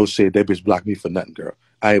 No shit. That bitch blocked me for nothing, girl.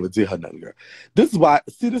 I ain't even did her nothing, girl. This is what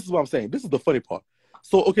I'm saying. This is the funny part.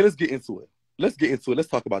 So, okay, let's get into it. Let's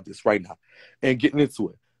talk about this right now. And getting into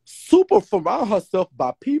it. Supa surround herself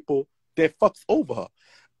by people that fucks over her.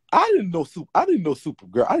 I didn't know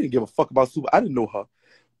Supa, girl. I didn't give a fuck about Supa. I didn't know her.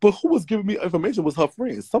 But who was giving me information was her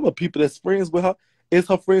friends. Some of the people that's friends with her is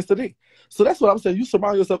her friends today. So that's what I'm saying. You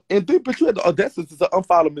surround yourself. And then, bitch, you had the audacity to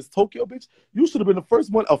unfollow Miss Tokyo, bitch. You should have been the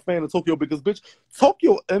first one a fan of Tokyo because, bitch,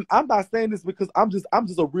 Tokyo, and I'm not saying this because I'm just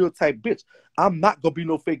a real type bitch. I'm not going to be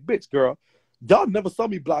no fake bitch, girl. Y'all never saw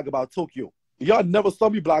me blog about Tokyo. Y'all never saw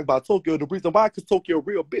me blog about Tokyo. The reason why, because Tokyo a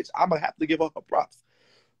real bitch. I'm going to have to give her props.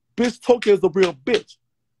 Bitch, Tokyo is a real bitch.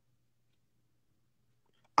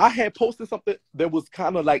 I had posted something that was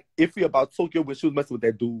kind of like iffy about Tokyo when she was messing with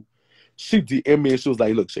that dude. She DM'd me and she was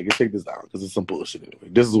like, look, Shakie, take this down because it's some bullshit anyway.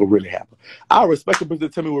 This is what really happened. I respect the bitch to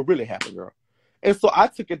tell me what really happened, girl. And so I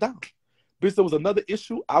took it down. Bitch, there was another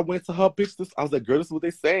issue. I went to her, bitch. I was like, girl, this is what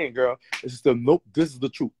they saying, girl. And she said, nope, this is the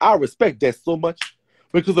truth. I respect that so much.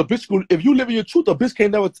 Because a bitch, if you live in your truth, a bitch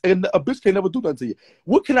can't never do nothing to you.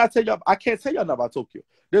 What can I tell y'all? I can't tell y'all nothing about Tokyo.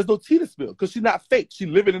 There's no tea to spill because she's not fake. She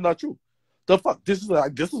living in her truth. The fuck? This is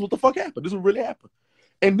what the fuck happened. This is what really happened.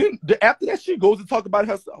 And then after that, she goes and talk about it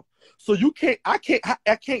herself. So I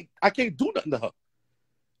can't do nothing to her.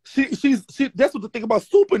 She's that's what the thing about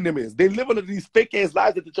Supa and them is. They live under these fake ass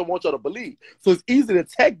lies that they want y'all to believe. So it's easy to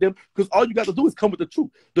tag them because all you got to do is come with the truth.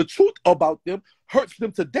 The truth about them hurts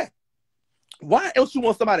them to death. Why else you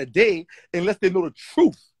want somebody dead unless they know the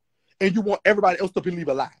truth and you want everybody else to believe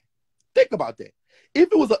a lie? Think about that.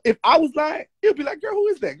 If I was lying, it'd be like, girl, who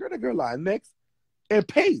is that? Girl, that girl lying next and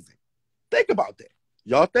pays it. Think about that.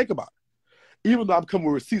 Y'all think about it. Even though I'm coming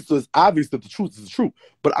with receipts, so it's obvious that the truth is the truth.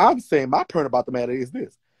 But I'm saying my point about the matter is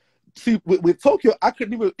this. See, with Tokyo, I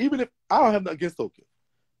couldn't even if I don't have nothing against Tokyo.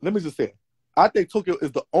 Let me just say it. I think Tokyo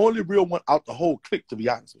is the only real one out the whole clique, to be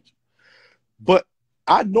honest with you. But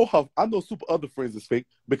I know Supa other friends is fake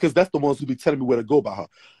because that's the ones who be telling me where to go about her.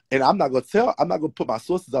 And I'm not gonna put my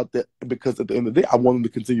sources out there because at the end of the day, I want them to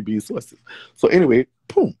continue being sources. So anyway,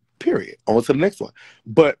 boom, period. On to the next one.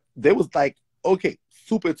 But they was like, okay,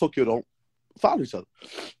 Supa and Tokyo don't follow each other.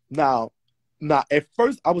 Now at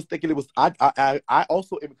first I was thinking it was I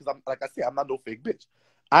also, because I'm like I said, I'm not no fake bitch.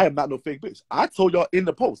 I am not no fake bitch. I told y'all in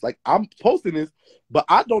the post, like I'm posting this, but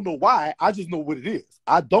I don't know why. I just know what it is.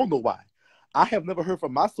 I don't know why. I have never heard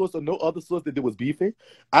from my source or no other source that there was beefing.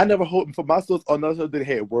 I never heard from my source or none of that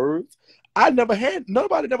had words.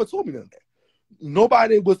 Nobody never told me none of that.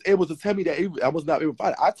 Nobody was able to tell me that I was not able to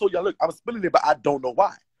fight it. I told y'all, look, I'm spilling it, but I don't know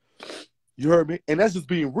why. You heard me? And that's just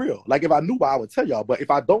being real. Like if I knew why, I would tell y'all. But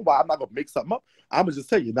if I don't why, I'm not gonna make something up. I'm gonna just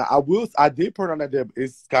tell you. Now I did put on that there.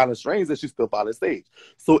 It's kind of strange that she still following stage.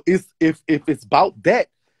 So if it's about that,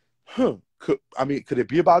 could it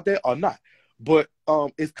be about that or not? But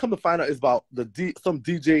it's come to find out it's about some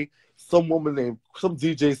DJ, some woman named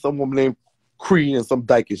Cree and some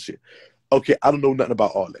dyke and shit. Okay, I don't know nothing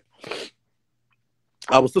about all that.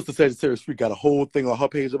 Our sister Sagittarius Freak got a whole thing on her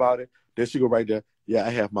page about it. There she go right there. Yeah,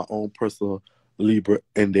 I have my own personal Libra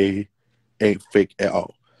and they ain't fake at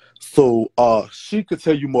all. So she could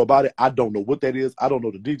tell you more about it. I don't know what that is. I don't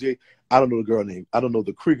know the DJ. I don't know the girl name. I don't know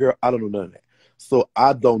the Cree girl. I don't know none of that. So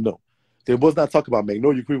I don't know. They was not talking about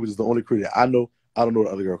Magnolia Cree, which is the only Cree that I know. I don't know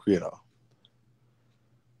the other girl Cree at all.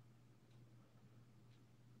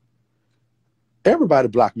 Everybody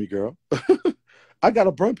blocked me, girl. I got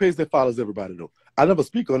a burn page that follows everybody, though. I never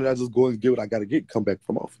speak on it. I just go and get what I got to get and come back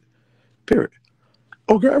from off it. Period.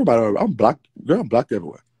 Oh, girl, everybody, I'm blocked. Girl, I'm blocked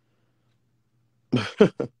everywhere.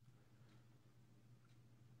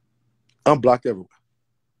 I'm blocked everywhere.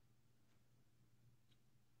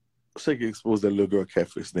 Shakie exposed that little girl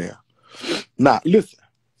catfish now. Now, listen.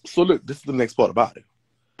 So look, this is the next part about it.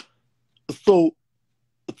 So,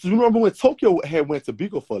 do you remember when Tokyo had went to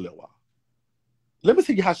Bigo for a little while? Let me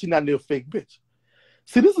tell you how she not a fake bitch.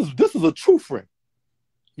 See, this is a true friend.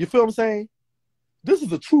 You feel what I'm saying? This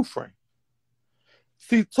is a true friend.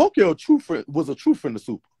 See, Tokyo was a true friend of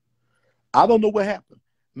Supa. I don't know what happened.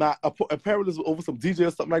 Now, apparently, it was over some DJ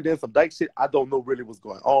or something like that, some dyke shit. I don't know really what's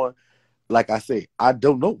going on. Like I say, I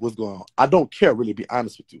don't know what's going on. I don't care, really, be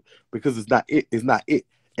honest with you, because it's not it. It's not it.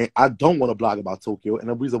 And I don't want to blog about Tokyo. And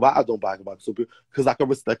the reason why I don't blog about Tokyo, because I can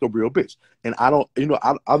respect a real bitch. And I don't, I'm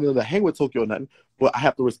not going to hang with Tokyo or nothing, but I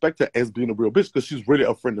have to respect her as being a real bitch because she's really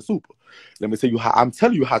a friend of Supa. Let me tell you how, I'm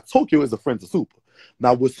telling you how Tokyo is a friend to Supa.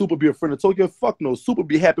 Now, would Supa be a friend of Tokyo? Fuck no. Supa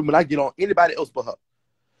be happy when I get on anybody else but her.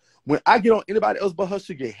 When I get on anybody else but her,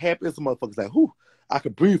 she get happy as a motherfucker. Like, whew, I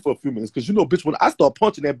could breathe for a few minutes. Because bitch, when I start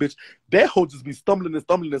punching that bitch, that hoe just be stumbling and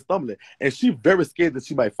stumbling and stumbling. And she very scared that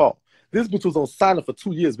she might fall. This bitch was on silent for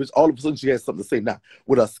 2 years, bitch. All of a sudden, she has something to say now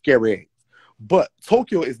with her scary ass. But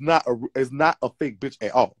Tokyo is not a fake bitch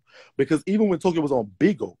at all. Because even when Tokyo was on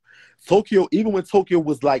Bigo, Tokyo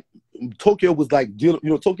was like,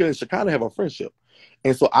 Tokyo and Shekinah have a friendship.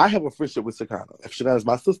 And so I have a friendship with Shekinah. Shekinah is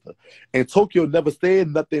my sister. And Tokyo never said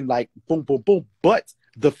nothing like boom, boom, boom, but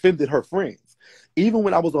defended her friends. Even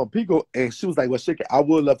when I was on Bigo and she was like, well, Shakie, I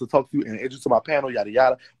would love to talk to you and introduce you to my panel, yada,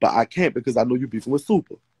 yada, but I can't because I know you're beefing with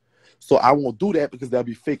Supa. So I won't do that because that'll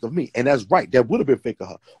be fake of me. And that's right. That would have been fake of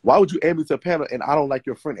her. Why would you add me to a panel and I don't like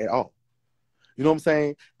your friend at all? You know what I'm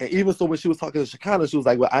saying? And even so, when she was talking to Shekinah, she was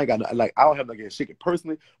like, well, I ain't got no, like, I don't have nothing against Shakie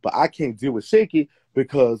personally, but I can't deal with Shakie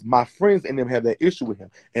because my friends and them have that issue with him.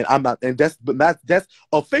 And I'm not, and that's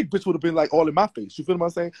a fake bitch would have been like all in my face. You feel what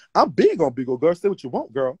I'm saying? I'm big on Bigo, girl. Say what you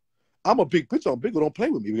want, girl. I'm a big bitch on Bigo. Don't play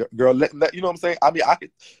with me, girl. You know what I'm saying? I mean,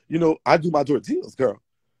 I do my dirty deals, girl.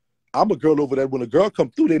 I'm a girl over there. When a girl come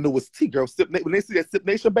through, they know what's tea, girl. When they see that Sip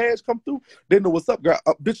Nation badge come through, they know what's up, girl.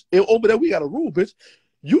 Bitch, over there, we got a rule, bitch.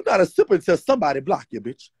 You not a sipper until somebody block you,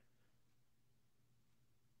 bitch.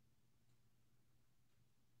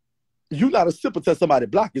 You not a sipper until somebody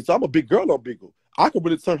block you. So I'm a big girl on Bigo. I could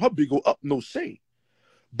really turn her Bigo up, no shade.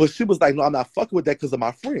 But she was like, no, I'm not fucking with that because of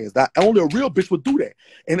my friends. That only a real bitch would do that.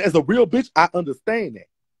 And as a real bitch, I understand that.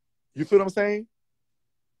 You feel what I'm saying?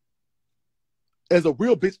 As a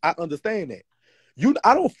real bitch, I understand that.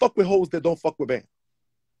 I don't fuck with hoes that don't fuck with Bam.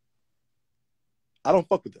 I don't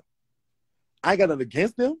fuck with them. I ain't got nothing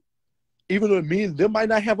against them. Even though me and them might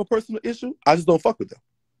not have a personal issue, I just don't fuck with them.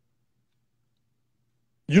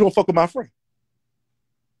 You don't fuck with my friend.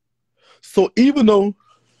 So even though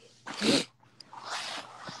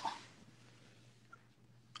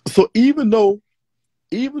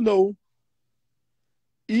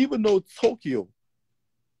Tokyo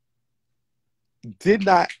did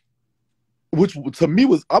not, which to me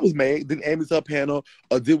was, I was mad, didn't add me to a panel,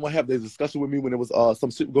 or didn't want to have this discussion with me when there was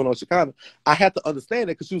some shit going on in Chicago. I had to understand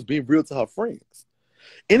that because she was being real to her friends.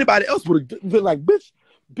 Anybody else would have been like, bitch,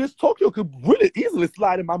 Tokyo could really easily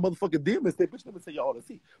slide in my motherfucking DM and say, bitch, let me tell you all the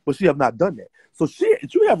tea. But she have not done that. So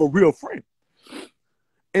you have a real friend.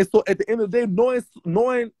 And so at the end of the day,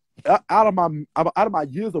 knowing out of my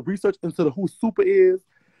years of research into who Supa is,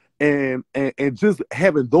 and just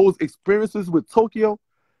having those experiences with Tokyo,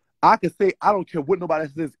 I can say I don't care what nobody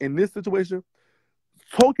says in this situation.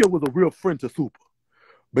 Tokyo was a real friend to Supa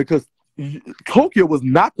because Tokyo was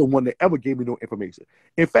not the one that ever gave me no information.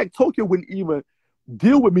 In fact, Tokyo wouldn't even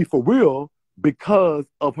deal with me for real because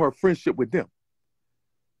of her friendship with them.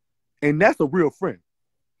 And that's a real friend.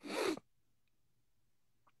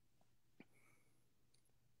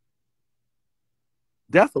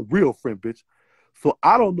 That's a real friend, bitch. So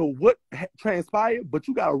I don't know what transpired, but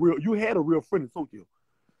you had a real friend in Tokyo.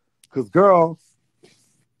 Because, girl,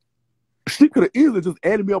 she could have easily just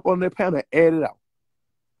added me up on that panel and added out.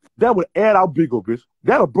 That would add out Bigo, bitch.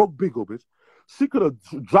 That would broke Bigo, bitch. She could have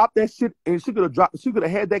dropped that shit and she could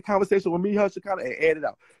have had that conversation with me, her, she kind of added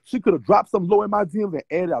out. She could have dropped some low in my DMs and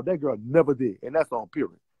added out. That girl never did. And that's on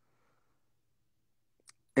period.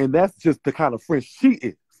 And that's just the kind of friend she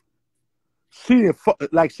is. She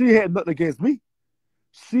didn't she had nothing against me.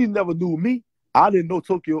 She never knew me. I didn't know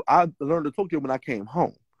Tokyo. I learned of Tokyo when I came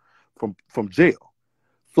home from jail.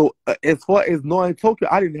 So as far as knowing Tokyo,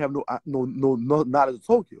 I didn't have no knowledge of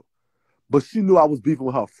Tokyo. But she knew I was beefing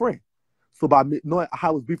with her friend. So by knowing how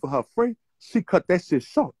I was beefing with her friend, she cut that shit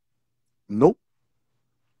short. Nope.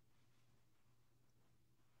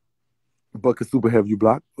 But could Supa have you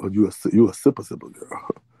blocked? Or you a sipper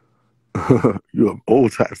girl? You an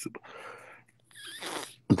old type sipper.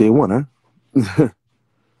 Day one, huh?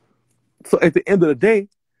 So at the end of the day,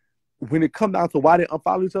 when it come down to why they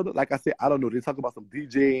unfollow each other, like I said, I don't know. They talk about some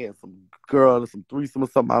DJ and some girl and some threesome or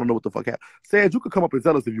something. I don't know what the fuck happened. Said you could come up and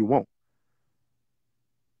tell us if you want.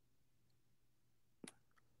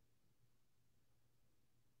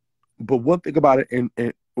 But one thing about it, and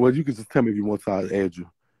well, you can just tell me if you want to add you.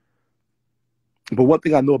 But one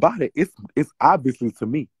thing I know about it, it's obviously to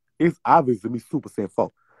me. It's obvious to me Supa saying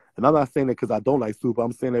fuck. And I'm not saying that because I don't like Supa.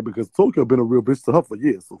 I'm saying that because Tokyo been a real bitch to her for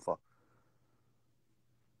years so far.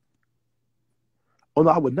 Oh no,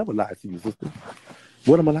 I would never lie to you, sister.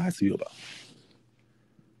 What am I lying to you about?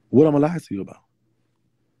 What am I lying to you about?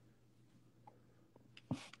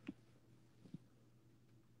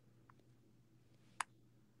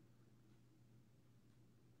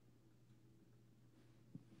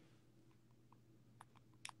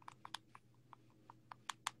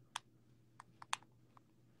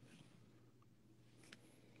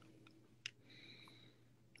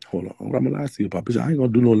 Hold on. What am I lying to you about? Bitch, I ain't gonna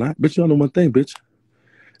do no lie. Bitch, you don't know one thing, bitch.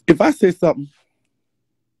 If I say something,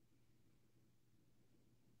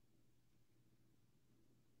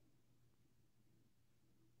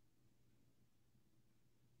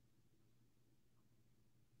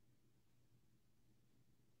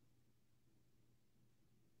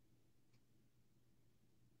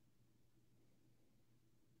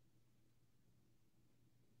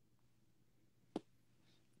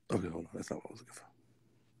 okay, hold on. That's not what I was looking for.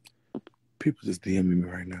 People just DMing me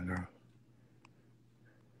right now, girl.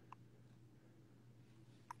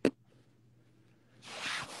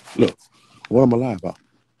 Look, what am I lying about?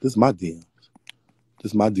 This is my DMs.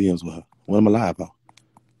 This is my DMs with her. What am I lying about?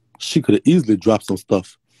 She could have easily dropped some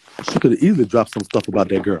stuff. She could have easily dropped some stuff about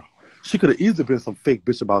that girl. She could have easily been some fake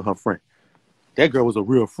bitch about her friend. That girl was a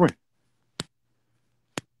real friend.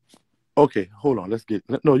 Okay, hold on. Let's get.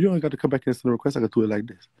 No, you ain't got to come back and send a request. I can do it like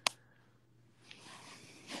this.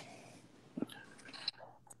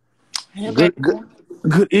 Hey,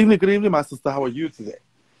 Good evening, my sister. How are you today?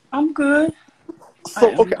 I'm good.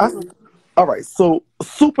 So okay, all right. So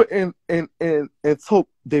Supa and Toke,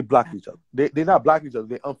 they blocked each other. They not blocked each other.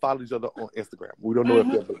 They unfollowed each other on Instagram. We don't know if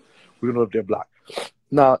they're blocked. We don't know if they're blocked.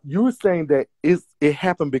 Now you were saying that it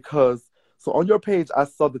happened because on your page I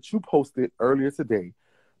saw that you posted earlier today,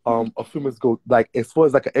 a few minutes ago, like as far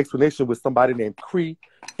as like an explanation with somebody named Cree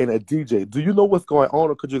and a DJ. Do you know what's going on,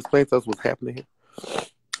 or could you explain to us what's happening here?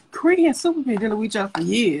 Cree and Supa been dealing with each other for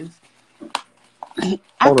years.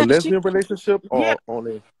 On a lesbian relationship or on a...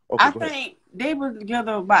 Okay, I think they were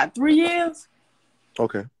together about 3 years.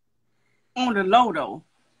 Okay. On the low though.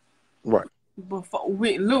 Right. Before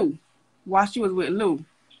with Lou. While she was with Lou.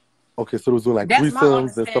 Okay, so it was doing like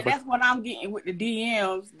threesomes and stuff. That's what I'm getting with the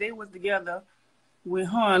DMs. They was together when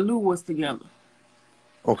her and Lou was together.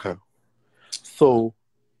 Okay. So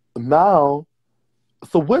now,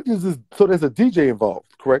 so what is this? So there's a DJ involved,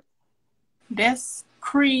 correct? That's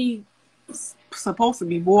Creed's supposed to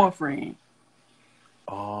be boyfriend.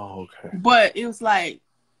 Oh, okay. But it was like,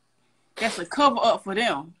 that's a cover up for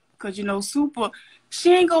them. Because, you know, Supa,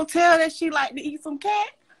 she ain't going to tell that she like to eat some cat.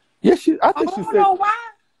 Yeah, I think she said. I don't know why.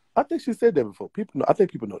 I think she said that before. People know. I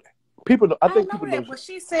think people know that. People know. I think people know that. But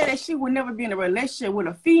she said that she would never be in a relationship with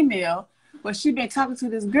a female, but she been talking to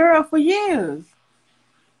this girl for years.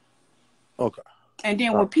 Okay. And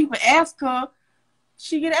then when people ask her,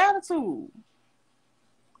 she get attitude.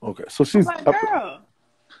 Okay, so she's like, girl.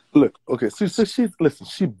 Look, okay, so listen.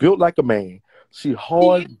 She built like a man. She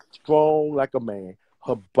hard, strong like a man.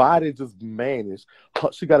 Her body just mannish.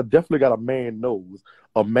 She definitely got a man nose,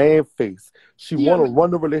 a man face. She want to run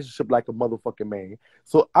the relationship like a motherfucking man.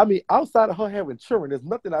 So I mean, outside of her having children, there's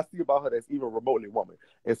nothing I see about her that's even remotely woman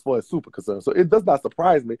as far as Supa concerned. So it does not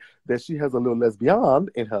surprise me that she has a little lesbian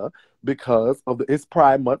in her because of it's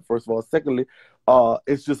Pride Month. First of all, secondly,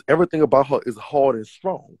 it's just everything about her is hard and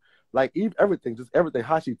strong. Like everything,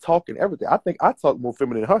 how she talking, everything. I think I talk more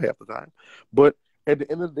feminine than her half the time, but at the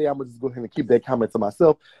end of the day, I'm going to just go ahead and keep that comment to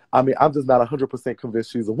myself. I mean, I'm just not 100%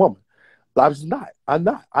 convinced she's a woman. I'm just not. I'm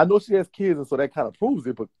not. I know she has kids, and so that kind of proves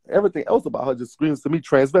it, but everything else about her just screams to me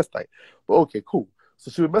transvestite. But okay, cool.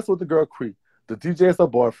 So she would mess with the girl Cree. The DJ is her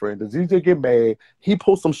boyfriend. The DJ get mad. He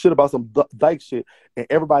posts some shit about some dyke shit, and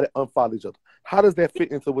everybody unfollow each other. How does that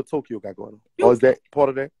fit into what Tokyo got going on? Or is that part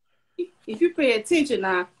of that? If you pay attention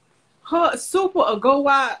now, her Supa will go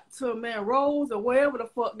out to Rose or wherever the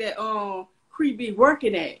fuck that Cree be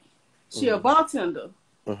working at. She a bartender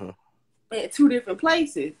at 2 different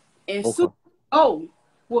places. And Supa,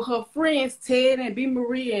 with her friends Ted and B.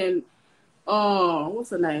 Marie and what's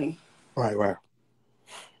her name? Right.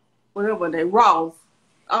 Whatever they Ross.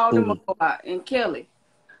 All them are out, and Kelly.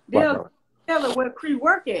 They'll tell her where Cree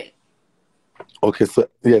work at. Okay, so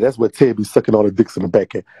yeah, that's what Ted be sucking all the dicks in the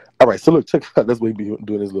backhand. All right, so look, check out. That's what he be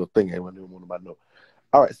doing his little thing. Everyone about know.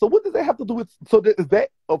 All right, so what does that have to do with? So is that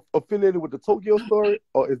affiliated with the Tokyo story,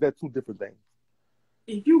 or is that two different things?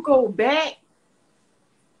 If you go back,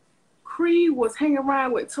 Creed was hanging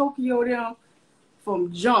around with Tokyo them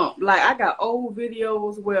from jump. Like I got old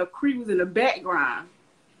videos where Creed was in the background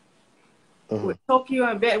with Tokyo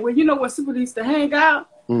and back. Where you know where Supa used to hang out.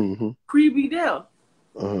 Creed be there.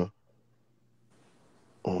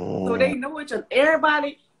 So they know each other.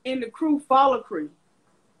 Everybody in the crew follow Creed.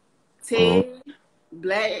 Ted,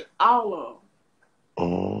 Black, all of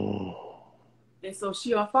them. And so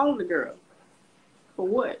she unfollowed the girl. For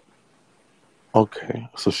what? Okay,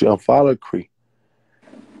 so she unfollowed Creed.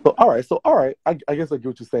 So all right. I guess I get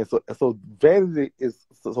what you're saying. So vanity is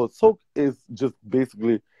so Tok is just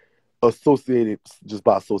basically associated just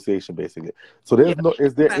by association, basically. So there's no.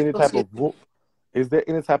 Is there any type of Is there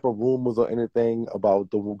any type of rumors or anything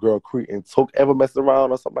about the girl Creed and Tok ever messing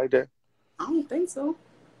around or something like that? I don't think so.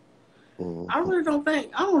 I really don't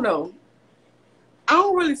think. I don't know. I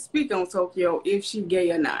don't really speak on Tokyo if she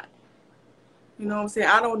gay or not. You know what I'm saying?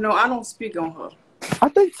 I don't know. I don't speak on her. I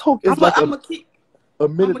think Tok is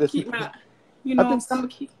admitted that she. You know, I'm gonna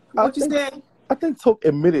keep. What you said? I think Tok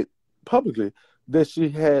admitted publicly that she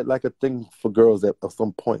had like a thing for girls at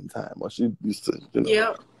some point in time, or she used to. You know.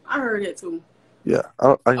 Yeah, I heard it too. Yeah,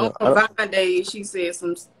 on Vine Day, she said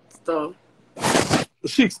some stuff.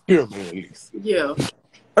 She experimented at least. Yeah.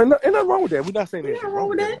 Ain't nothing wrong with that. We're not saying anything wrong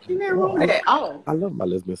with that. Ain't nothing wrong with that at all. I love my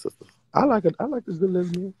lesbian sisters. I like it. I like this good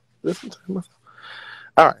lesbian. Listen to myself.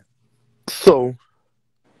 All right. So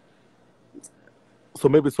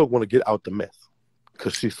maybe Tok want to get out the mess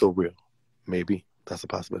because she's so real. Maybe that's a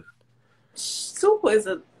possibility. Supa is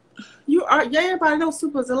everybody knows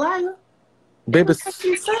Supa is a liar. Baby, what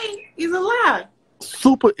you say is a lie.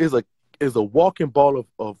 Supa is a walking ball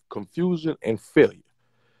of confusion and failure,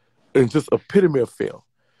 and just epitome of fail,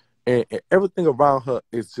 and everything around her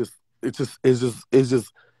is just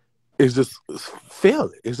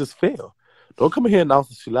fail. It's just fail. Don't come in here and announce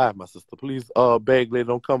that she lied, my sister. Please, bag lady,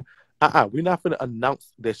 don't come. We're not finna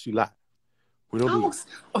announce that she lied. We don't do that.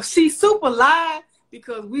 Oh, she Supa lied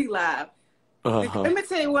because we lied. Let me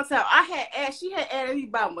tell you one time. She had added me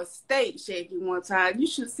by mistake, Shakie, one time. You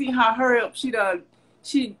should see how hurry up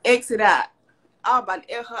she exit out. I was about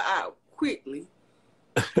to air her out quickly.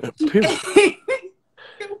 I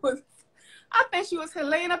think she was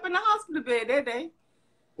laying up in the hospital bed that day.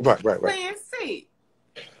 Right. Playing sick.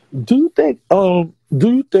 Do you think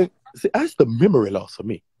see, that's the memory loss for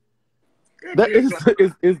me. That is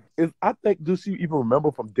I think, does she even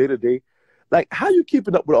remember from day to day? Like, how you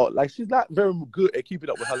keeping up with all? Like, she's not very good at keeping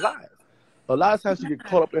up with her lies. A lot of times she get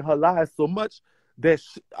caught up in her lies so much that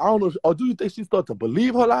I don't know. Or do you think she start to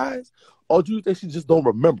believe her lies, or do you think she just don't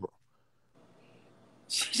remember?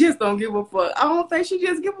 She just don't give a fuck. I don't think she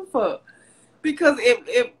just give a fuck because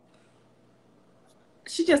if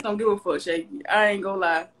she just don't give a fuck, Shakie. I ain't gonna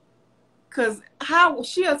lie. Cause how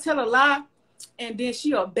she'll tell a lie and then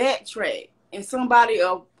she'll backtrack and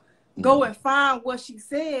somebody'll go and find what she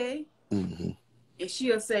said. And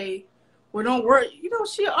she'll say, well, don't worry. You know,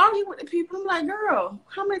 she'll argue with the people. I'm like, girl,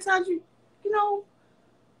 how many times you know,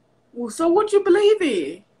 well, so what you believe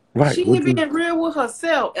in? Right. She ain't being real with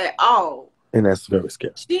herself at all. And that's very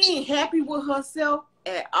scary. She ain't happy with herself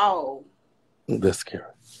at all. That's scary.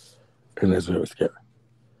 And that's very scary.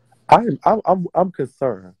 I'm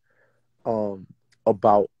concerned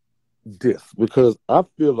about this because I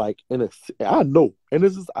feel like I know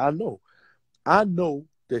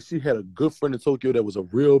that she had a good friend in Tokyo that was a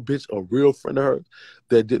real bitch, a real friend of hers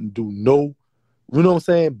that didn't do no, you know what I'm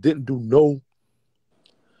saying? Didn't do no,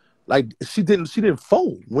 like she didn't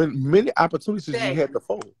fold when many opportunities she had to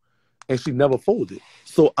fold, and she never folded.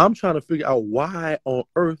 So I'm trying to figure out why on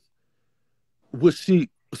earth would she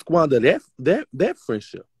squander that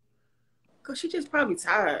friendship? Cause she just probably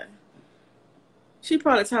tired. She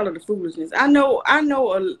probably tired of the foolishness. I know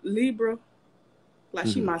a Libra, like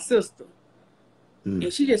she my sister.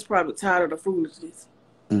 And she just probably tired of the foolishness.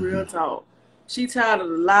 Real talk. She tired of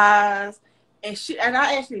the lies. And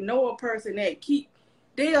I actually know a person that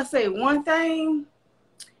they'll say one thing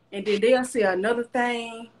and then they'll say another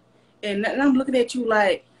thing. And I'm looking at you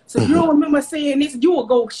like, so you don't remember saying this,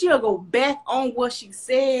 she'll go back on what she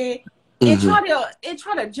said and try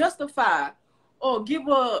to justify or give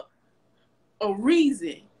a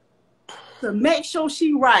reason to make sure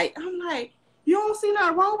she right. I'm like, you don't see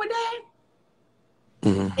nothing wrong with that?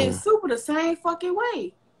 And Supa the same fucking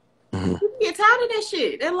way. You get tired of that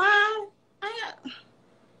shit. That line.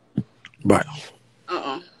 Right.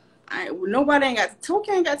 Nobody ain't got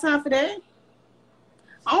time for that.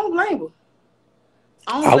 I don't blame her.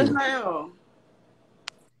 I don't blame her at all.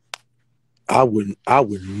 I would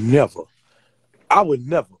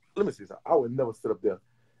never. Let me see something. I would never sit up there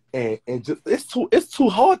and just it's too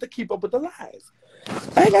hard to keep up with the lies.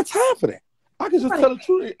 I ain't got time for that. I can just tell the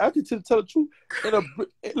truth. I can just tell the truth.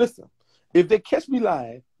 Listen, if they catch me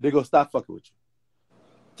lying, they're gonna stop fucking with you.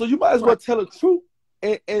 So you might as well tell the truth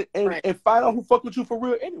and find out who fuck with you for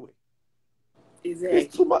real anyway. Exactly.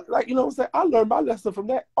 It's too much. Like, you know what I'm saying? I learn my lesson from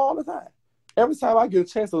that all the time. Every time I get a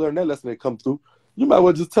chance to learn that lesson that comes through, you might as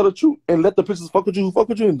well just tell the truth and let the bitches fuck with you who fuck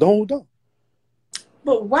with you and don't.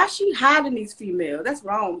 But why she hiding these females? That's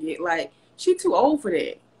what I don't get. Like, she too old for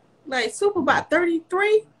that. Like, Supa about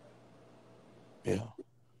 33. Yeah.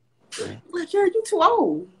 Like, girl, you too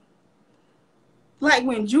old. Like,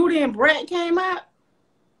 when Judy and Brett came out,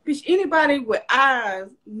 bitch, anybody with eyes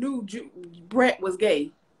knew Brett was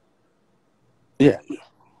gay. Yeah.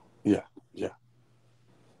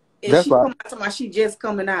 And that's she come out to my, she just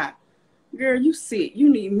coming out. Girl, you sick.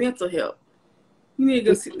 You need mental help. You need to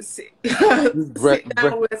go sit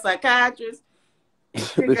down with a psychiatrist.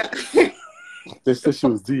 They said she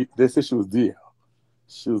was DL.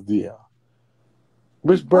 She was DL.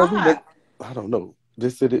 Bitch, Brad, I don't know. They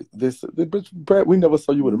said bitch, Brad, we never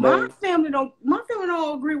saw you with a man. My family don't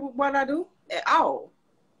agree with what I do at all.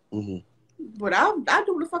 Mm-hmm. But I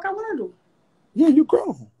do what the fuck I want to do. Yeah, you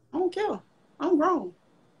grown. I don't care. I'm grown.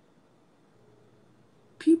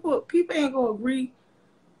 People ain't gonna agree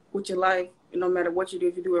with your life, no matter what you do,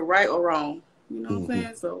 if you do it right or wrong. You know what I'm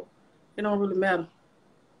saying? So it don't really matter.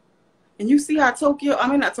 And you see how not Tokyo,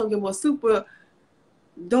 but Supa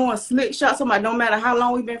doing slick shots. Somebody, don't matter how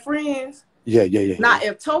long we've been friends. Yeah. Now,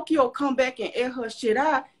 if Tokyo come back and air her shit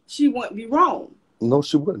out, she wouldn't be wrong. No,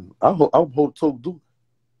 she wouldn't. I hope Tokyo do it.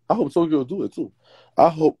 I hope Tokyo will do it too. I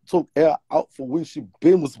hope Tokyo air out for when she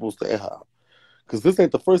was supposed to air her out. Because this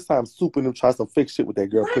ain't the first time Supa and them try some fake shit with that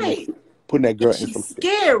girl. Right. Putting that girl and in some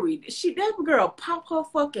scary. That girl pop her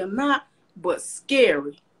fucking mouth, but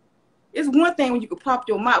scary. It's one thing when you can pop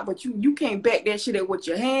your mouth, but you can't back that shit up with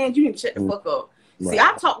your hands. You need to shut the fuck up. Right. See,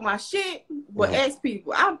 I talk my shit, but ask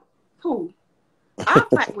people, I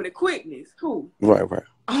fight with a quickness. Who? Right.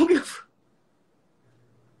 I don't give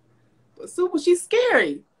But Supa, she's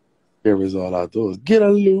scary. Scary is all I do is get a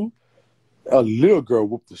little girl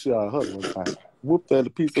whooped the shit out of her one time. Whooped her at a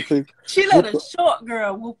pizza place. She let a short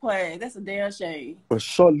girl whoop her ass. That's a damn shame. A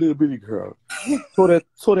short little bitty girl. tore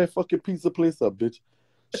that fucking pizza place up, bitch.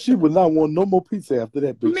 She would not want no more pizza after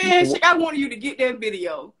that, bitch. Man, I wanted you to get that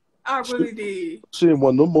video. I really did. She didn't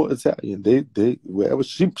want no more Italian. They wherever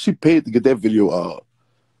she paid to get that video.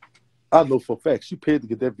 I know for a fact she paid to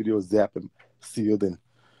get that video zapped and sealed and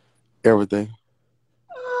everything.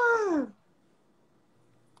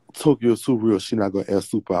 Tokyo's too real. She not gonna air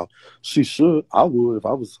Supa out. She should. I would if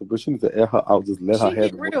I was, but she needs to air her out. Just let her have it.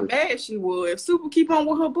 She get real mad. She would if Supa keep on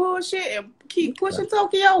with her bullshit and keep pushing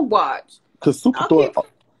Tokyo. Watch. Cause Supa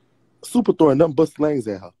throwing nothing but slangs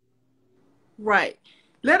at her. Right.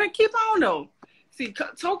 Let her keep on though. See,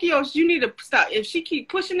 Tokyo, you need to stop. If she keep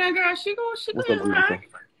pushing that girl, she gonna right.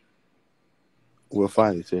 We'll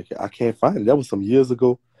find it, Jackie. I can't find it. That was some years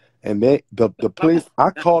ago, and the place I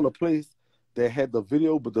called a place that had the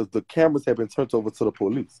video, but the cameras had been turned over to the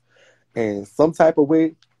police, and some type of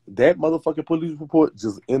way that motherfucking police report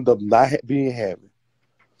just ended up not being having.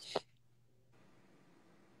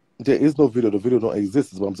 There is no video. The video don't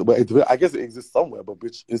exist. Is what I'm saying. But I guess it exists somewhere, but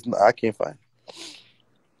bitch, it's not. I can't find it.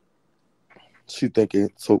 She thinking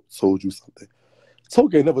told you something.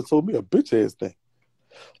 Tokyo never told me a bitch ass thing.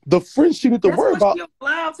 The friend she need to worry about. That's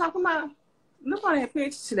what she talking about. Nobody had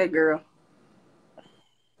pictures to that girl.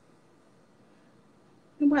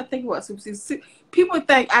 Nobody think about Supa. People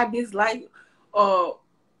think I dislike.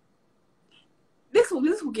 This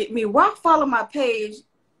will get me. Why follow my page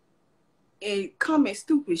and comment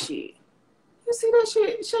stupid shit? You see that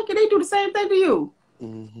shit, Shakie? They do the same thing to you.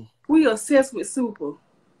 Mm-hmm. We obsessed with Supa,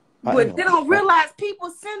 but they don't realize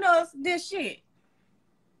people send us this shit.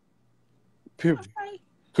 Period.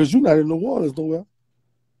 Because you're not in the waters nowhere.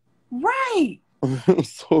 Right.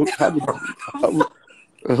 So how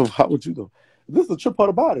would you know? This is the trip part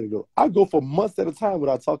about it, though. I go for months at a time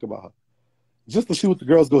without talking about her, just to see what the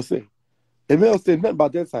girls go say. And they don't say nothing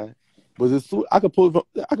about that time. But it's I could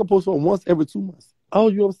post on once every 2 months. Oh,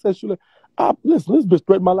 you obsessed? You listen, this bitch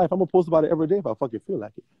threatened my life. I'm gonna post about it every day if I fucking feel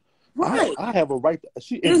like it. Right. I have a right.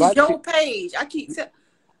 It's your page. I keep telling.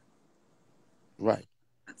 Right.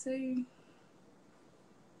 I tell you.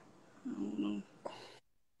 I don't know.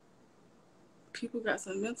 People got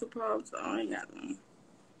some mental problems, so I ain't got them.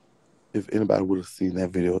 If anybody would have seen that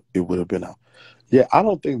video, it would have been out. Yeah, I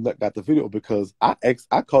don't think that got the video because I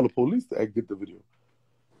called the police to get the video,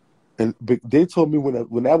 and they told me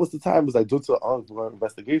when that was the time, it was like due to ongoing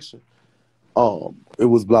investigation. It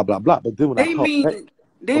was blah blah blah. But then when I They called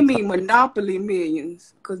back, mean monopoly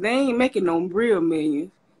millions, cause they ain't making no real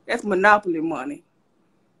millions. That's monopoly money.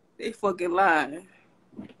 They fucking lying.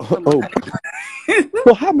 oh,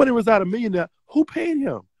 so how money was out $1 million now? Who paid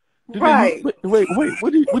him? Did they use? Right. Wait.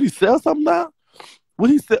 Would he sell something now? What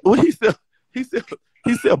he sell? What he sell?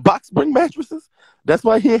 He sell box spring mattresses. That's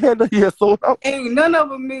why he had sold out. Ain't none of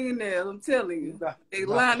them millionaires, I'm telling you. They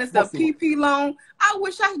lying. That's a PP loan. I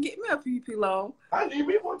wish I could get me a PP loan. I need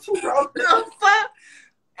me one too, girl.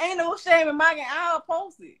 Ain't no shame in my game. I'll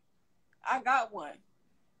post it. I got one.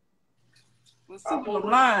 But super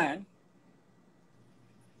lying.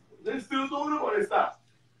 They still doing it or they stop?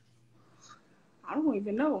 I don't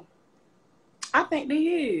even know. I think they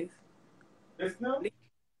is.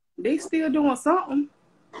 They still doing something.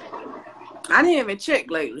 I didn't even check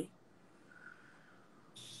lately.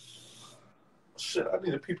 Shit, I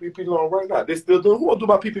need a PPP loan right now. They still doing. Who want to do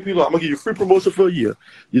my PPP loan? I'm gonna give you free promotion for a year.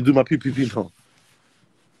 You do my PPP loan.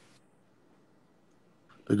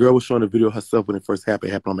 The girl was showing the video herself when it first happened.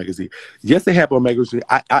 It happened on magazine. Yes, it happened on magazine.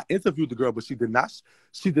 I interviewed the girl, but she did not.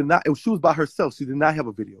 She was by herself. She did not have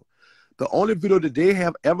a video. The only video that they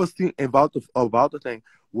have ever seen about the thing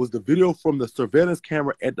was the video from the surveillance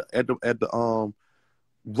camera at the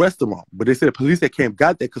restaurant. But they said the police that came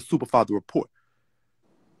got that because Supa filed the report.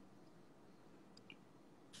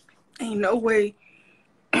 Ain't no way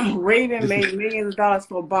Raven made millions of dollars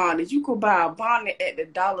for bondage. You could buy a bonnet at the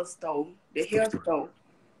dollar store, the hair store.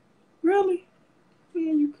 Really?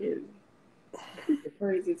 Man, you kidding. You're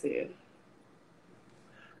crazy as hell.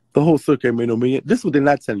 The whole circuit made no million. This is what they're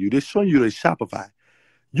not telling you. They're showing you the Shopify.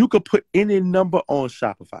 You could put any number on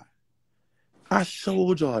Shopify. I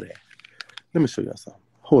showed y'all that. Let me show y'all something.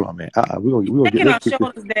 Hold on, man. We're gonna get. Let's show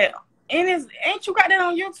us that. And ain't you got that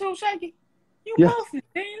on YouTube, Shakie? You posted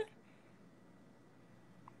it, man.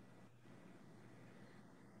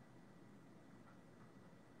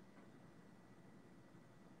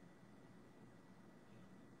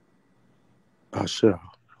 Sure.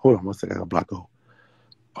 Hold on one second. I got a block hole.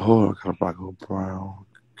 Oh, I got a block hole. Brown.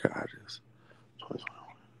 God, this. Hold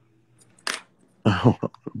on.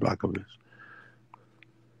 Block of this.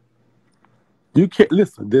 You can't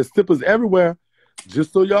listen. There's snippets everywhere.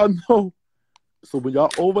 Just so y'all know. So when y'all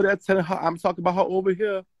over there telling her I'm talking about her over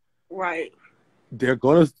here, right? They're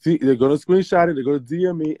gonna see. They're gonna screenshot it. They're gonna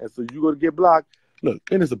DM me, and so you're gonna get blocked. Look,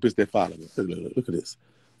 and it's a bitch that follow me. Look at this.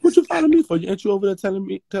 What you follow me for? Ain't you over there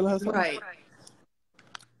telling her something? Right.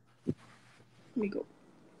 Let me go.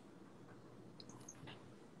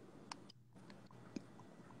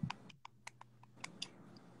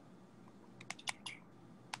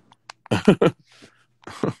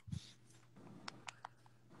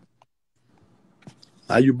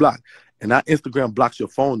 Now you block. And now Instagram blocks your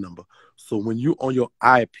phone number. So when you on your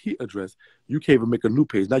IP address, you can't even make a new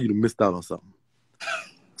page. Now you done missed out on something.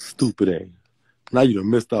 Stupid ass. Now you done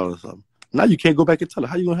missed out on something. Now you can't go back and tell her.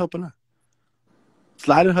 How you gonna help her now?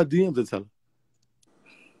 Slide in her DMs and tell her.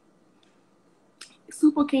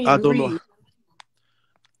 Supa can't I don't read. know.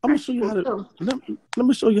 I'm gonna show you how to. Let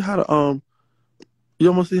me show you how to.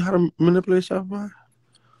 You want to see how to manipulate Shopify?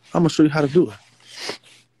 I'm gonna show you how to do it.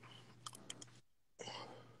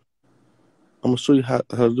 I'm gonna show you how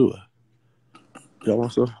to do it. Y'all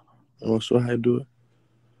want to? I want to show you how to do it.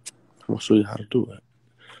 I'm gonna show you how to do it.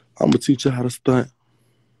 I'm gonna teach you how to stunt.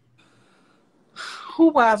 Who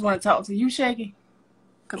wives want to talk to you, Shakie?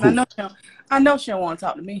 Because I know she don't want to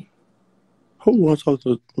talk to me. Who want to talk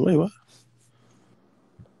to? Wait, what?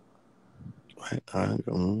 I ain't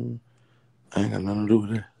got nothing to do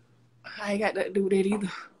with that. I ain't got nothing to do with that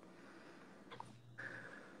either.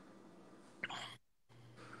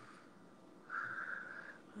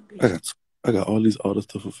 I got all these orders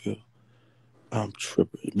to fulfill. I'm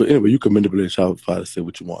tripping. But anyway, you can manipulate Shopify to say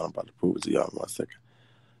what you want. I'm about to prove it to y'all in 1 second.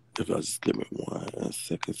 If y'all just give me 1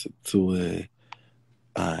 second to do it,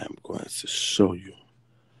 I'm going to show you.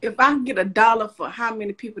 If I can get $1 for how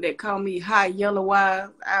many people that call me high yellow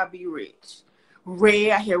wives, I'll be rich.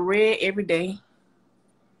 Red, I hear red every day.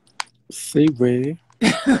 Say red.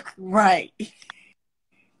 Right.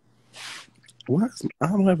 What? I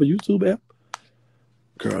don't have a YouTube app.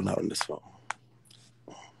 Girl, not on this phone.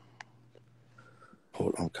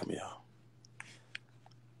 Hold on, I'm coming, y'all.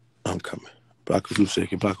 I'm coming. Block who's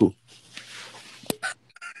shaking. Block who?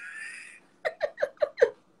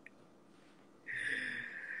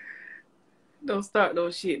 Don't start no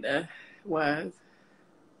shit now, wise.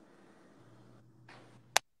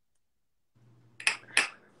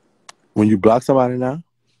 When you block somebody now?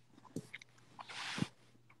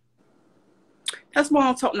 That's why I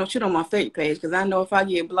don't talk no shit on my fake page, because I know if I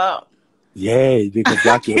get blocked. Yeah, they can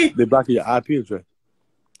block you. They block your IP address.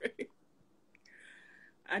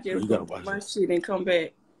 I just put my shit and come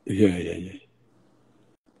back. Yeah.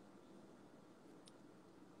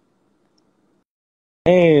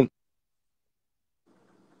 And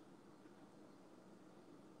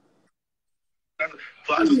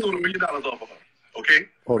so I just took $1 million off of her. Okay?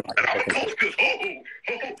 Hold on. And I'm gonna post this.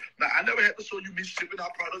 Now I never had to show you me shipping our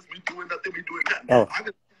products, me doing nothing, me doing nothing. Oh.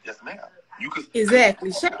 Yes, ma'am. You could exactly.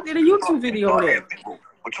 Shakie did a YouTube video on that.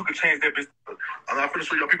 But you can change that business. I'm not gonna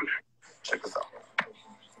show y'all people. Check this out.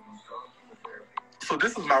 So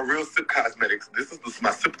this is my real Sip Cosmetics. This is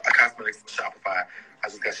my Sip Cosmetics Shopify. I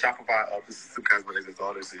just got Shopify up. This is Sip Cosmetics. That's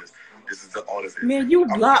all this is. This is all this is. Man, you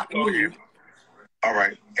blocked me. All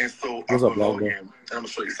right. And so I'm going to log in, and I'm going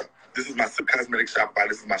to show you something. This is my Sip Cosmetics Shopify.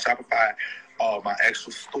 This is my Shopify, my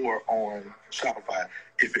actual store on Shopify,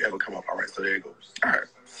 if it ever come up. All right. So there it goes. All right.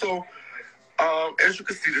 So as you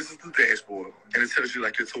can see, this is the dashboard, and it tells you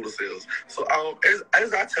like your total sales. So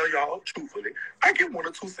as I tell y'all truthfully, I get 1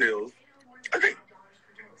 or 2 sales a day.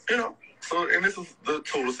 You know, so, and this is the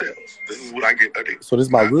total sales. This is what I get a day. So this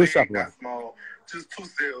is my real Shopify. Not small, just 2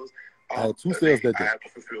 sales. I had 2 sales that day. I had to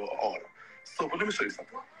fulfill an order. So, but let me show you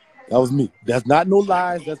something. That was me. That's not no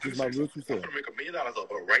lies. That's just my real 2 sales. I'm going to make $1 million off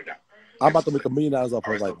her right now. I'm about to make $1 million off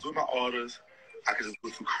her right now. So do my orders. I can just go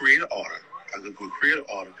to create an order. I can go create an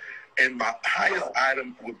order. And my highest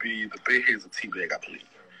item would be the Bay Hazel tea bag, I believe.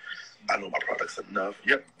 I know my product's enough.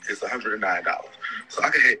 Yep, it's $109. So I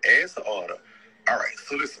can hit add to order. All right,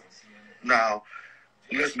 so listen. Now,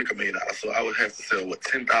 let's make $1 million. So I would have to sell, what,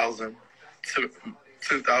 10,000 to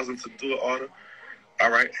do an order? All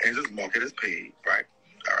right, and just mark it as paid, right?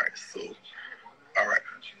 All right, so, all right.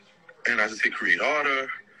 And I just hit create order,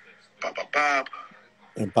 bop.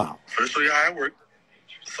 And bop. So let's show you how it works.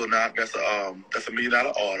 So now that's $1 million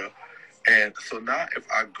order. And so now if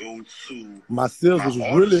I go to my sales, which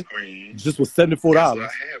was really screen, just was $74. What I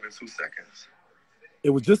have in 2 seconds. It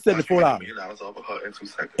was just $74. $1 million off of her in 2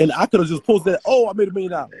 seconds. And I could have just posted that, I made $1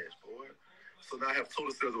 million. So now I have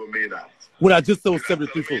total sales of $1 million. When I just sold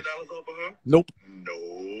 73 $1 million off of her? Nope.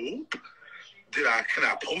 Can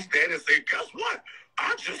I post that and say, guess what?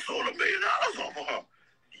 I just sold $1 million off of her.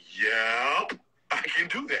 Yep, I can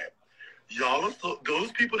do that. Y'all are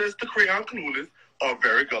those people that's the crayon clueless are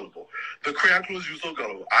very gullible. The crayon clueless, you so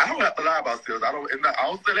gullible. I don't have to lie about sales. I don't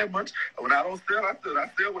sell that much. When I don't sell, I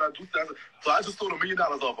sell. When I do sell, so I just sold $1 million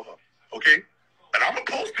off of her. Okay? And I'm gonna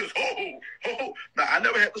post this. Now I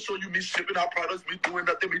never had to show you me shipping our products, me doing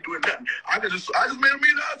nothing. I just made $1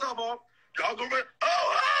 million off of her. Y'all go right.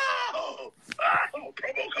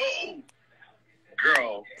 Promo code.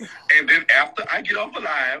 Girl. And then after I get off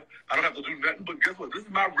live, I don't have to do nothing. But guess what? This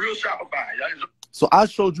is my real Shopify. So I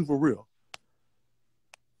showed you for real.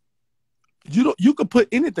 You could put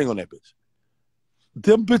anything on that bitch.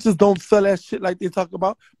 Them bitches don't sell that shit like they talk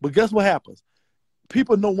about. But guess what happens?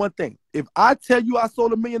 People know one thing. If I tell you I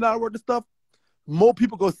sold $1 million worth of stuff, more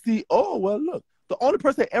people go see, look. The only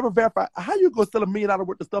person that ever verified, how you gonna sell $1 million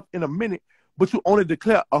worth of stuff in a minute, but you only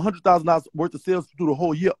declare $100,000 worth of sales through the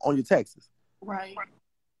whole year on your taxes? Right.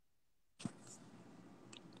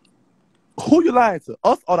 Who you lying to?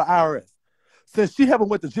 Us or the IRS? Since she haven't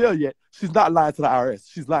went to jail yet, she's not lying to the IRS.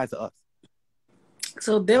 She's lying to us.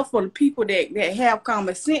 So therefore, the people that have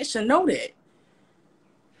common sense should know that.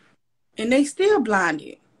 And they still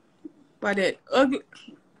blinded by that ugly.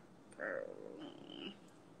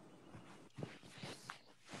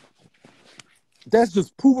 That's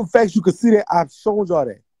just proven facts. You can see that. I've shown y'all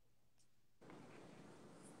that.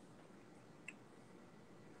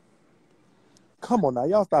 Come on now.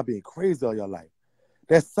 Y'all stop being crazy all your life.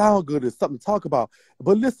 That sound good is something to talk about.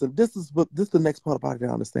 But listen, this is the next part about it I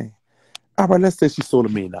understand. All right, let's say she sold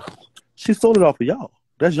 $1 million. She sold it off of y'all.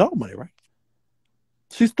 That's y'all money, right?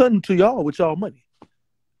 She's stunting to y'all with y'all money.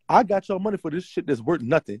 I got y'all money for this shit that's worth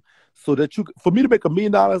nothing. So that for me to make $1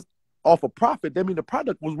 million off a profit, that means the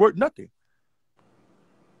product was worth nothing.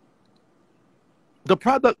 The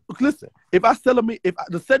product, listen, if I sell the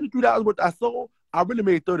 $73 worth I sold, I really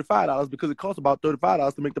made $35 because it costs about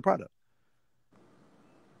 $35 to make the product.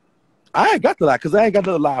 I ain't got to lie because I ain't got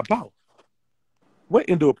nothing to lie about. Where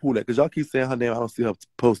indoor pool at? Because y'all keep saying her name. I don't see her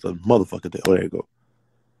post a motherfucker there. Oh, there you go.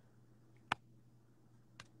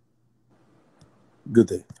 Good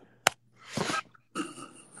day.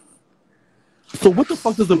 So what the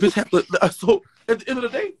fuck does the bitch have to... So at the end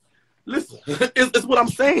of the day, listen, it's what I'm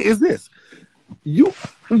saying is this. Who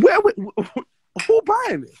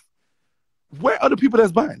buying this? Where are the people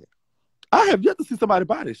that's buying it? I have yet to see somebody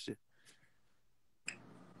buy this shit.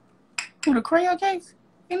 Who, the Crayon case?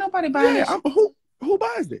 Ain't nobody buying Yeah, that shit. who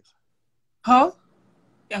buys this? Her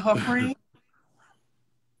and her friend.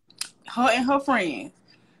 Her and her friends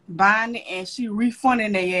buying it, and she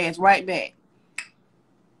refunding their ass right back.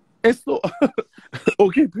 And so,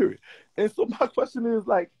 okay, period. And so my question is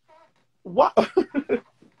like, why?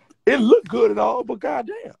 It looked good and all, but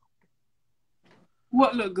goddamn.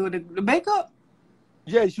 What look good? The makeup?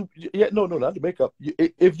 Yeah, no, not the makeup.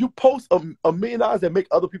 If you post $1 million that make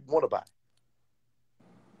other people want to buy,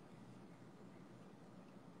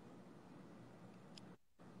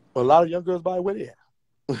 a lot of young girls buy. Where they at?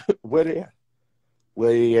 Where they at?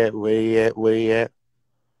 Where they at? Where they at? Where they at?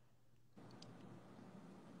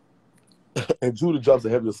 And Judy drops a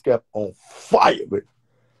heavy scalp on fire, man.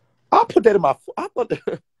 I put that in my. I thought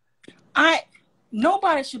that.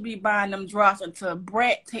 Nobody should be buying them drops until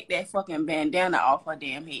Brett take that fucking bandana off her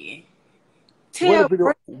damn head. Tell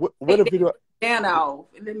Brett What a video. Bandana off.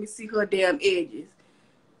 And let me see her damn edges.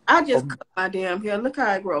 I just cut my damn hair. Look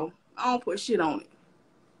how it grow. I don't put shit on it.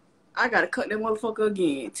 I gotta cut that motherfucker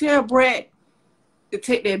again. Tell Brett to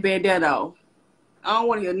take that bandana off. I don't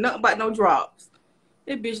want to hear nothing about no drops.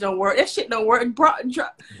 That bitch don't work. That shit don't work.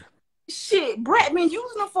 Shit, Brett been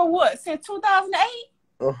using them for what? Since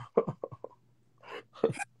 2008?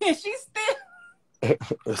 And she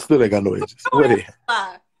still ain't got no edges. Where they at?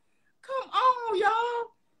 Come on,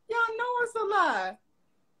 y'all. Y'all know it's a lie.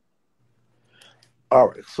 All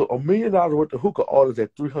right, so $1 million worth of hookah orders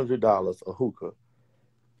at $300 a hookah.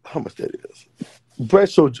 How much that is?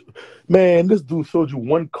 Brett showed you, man, this dude showed you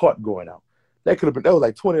one cart going out. That was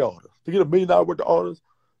like 20 orders. To get $1 million worth of orders,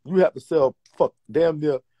 you have to sell damn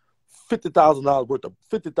near $50,000 worth of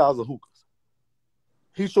 50,000 hookahs.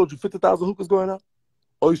 He showed you 50,000 hookahs going out?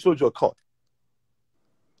 Or he showed you a cart?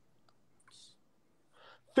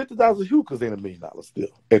 50,000 hookahs ain't $1 million still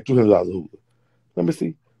at $300 a hookah. Let me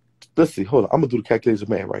see. Let's see. Hold on. I'm gonna do the calculation,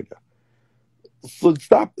 man, right now. So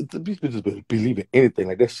stop. These bitches believe in anything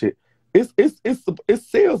like that shit. It's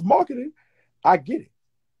sales marketing. I get it.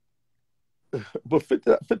 But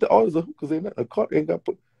 50 orders of hookahs ain't a cart ain't got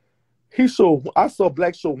put. I saw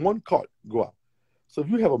Black show one cart go out. So if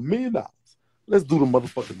you have $1 million, let's do the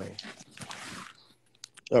motherfucking man.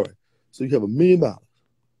 All right. So you have $1 million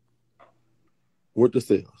worth of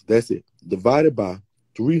sales. That's it. Divided by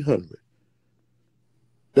 300.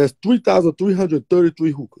 That's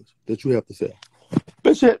 3,333 hookahs that you have to sell.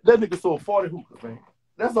 Bitch, that nigga sold 40 hookahs, man.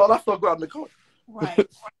 That's all I saw go out in the cart. Right.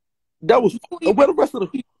 That was where the rest of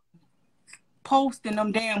the posting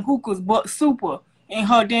them damn hookahs but Supa and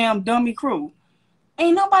her damn dummy crew.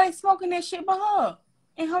 Ain't nobody smoking that shit but her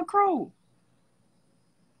and her crew.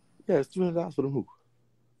 Yeah, it's $300 for the hookah.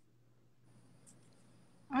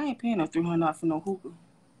 I ain't paying no $300 for no hookah.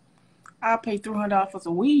 I'll pay $300 for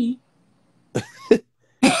some weed.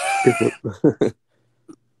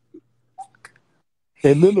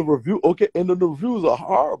 And then the reviews are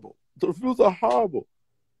horrible. The reviews are horrible.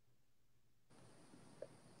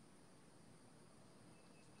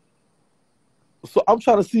 So I'm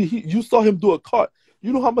trying to see. You saw him do a cart.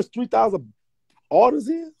 You know how much 3,000 orders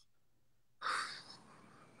is?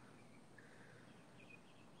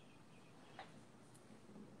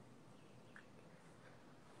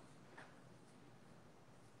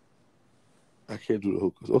 I can't do the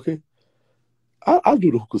hookahs. Okay, I'll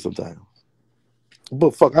do the hookah sometimes.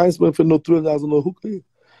 But fuck, I ain't spending for no 3,000 no hookah.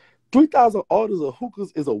 3,000 orders of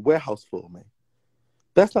hookahs is a warehouse full, man.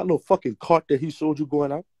 That's not no fucking cart that he showed you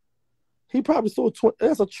going out. He probably sold 20.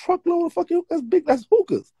 That's a truckload of fucking. That's big. That's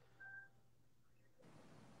hookahs.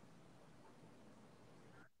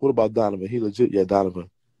 What about Donovan? He legit? Yeah, Donovan.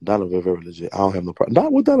 Donovan very legit. I don't have no problem.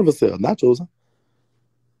 Not what Donovan sell. Nachos. Huh?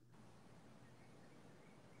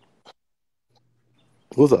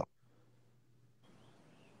 What's up?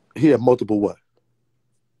 He had multiple what?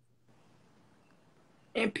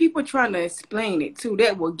 And people trying to explain it too.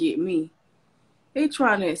 That will get me. They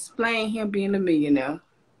trying to explain him being a millionaire.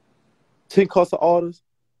 10 carts of orders.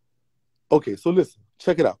 Okay, so listen,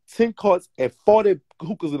 check it out. 10 carts and 40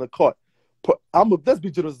 hookahs in a cart. Let's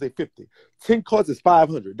be generous and say 50. 10 carts is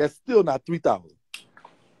 500. That's still not 3,000.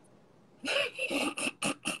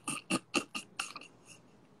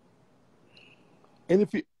 And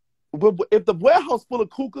if the warehouse full of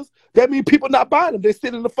hookahs, that means people not buying them. They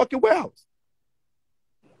sit in the fucking warehouse.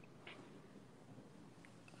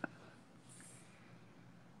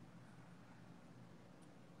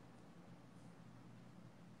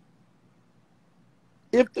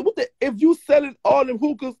 If you selling all them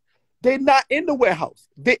hookahs, they're not in the warehouse.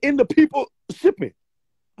 They're in the people shipping.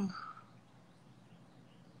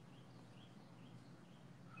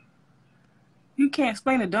 You can't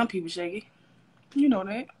explain to dumb people, Shakie. You know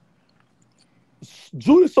that.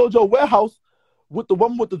 Judy showed your warehouse with the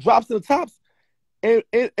woman with the drops and the tops, and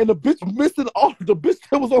the bitch missing all the bitch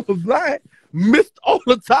that was on the line missed all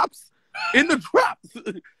the tops in the drops.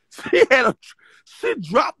 She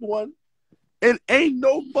dropped one, and ain't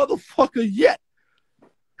no motherfucker yet.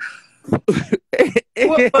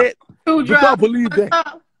 Two drops, believe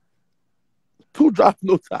that. 2 drops,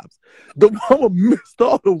 no tops. The woman missed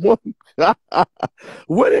all the one.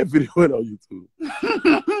 Where that video went on YouTube?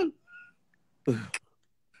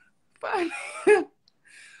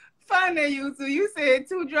 Find that YouTube. You said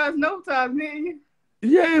 2 drops, no tops, didn't you?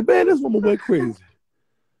 Yeah, man, this woman went crazy.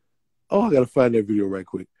 Oh, I gotta find that video right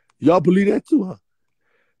quick. Y'all believe that too, huh?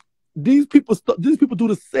 These people do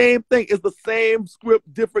the same thing. It's the same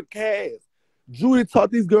script, different cast. Judy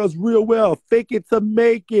taught these girls real well. Fake it to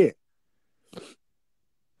make it.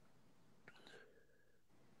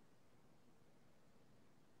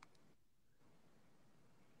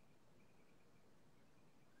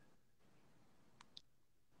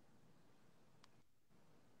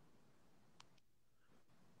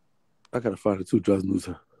 I gotta find the 2 drops news.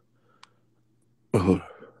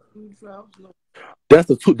 That's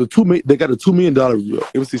the two. They got a $2 million review.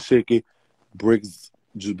 MC Shakie breaks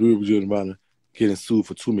Judy getting sued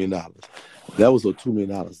for $2 million. That was a $2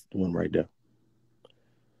 million one right there.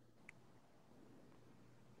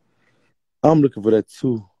 I'm looking for that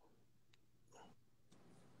too.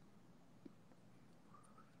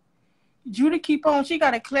 Judy keep on. She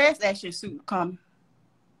got a class action suit coming.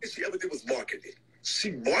 She ever did was marketing.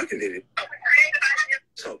 She marketed it.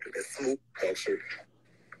 Something that smooth culture.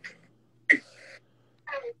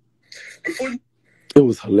 It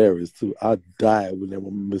was hilarious too. I died when that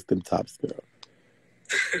woman missed them tops, girl.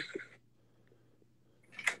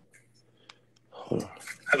 Hold on.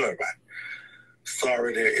 Hello, everybody.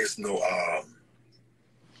 Sorry, there is no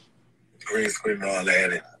green screen and all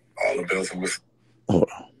that, and all the bells and whistles. Hold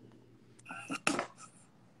on.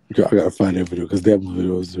 Girl, I gotta find that video because that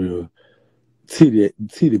video was real. T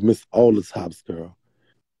missed all the tops, girl.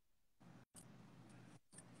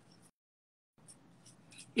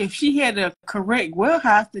 If she had a correct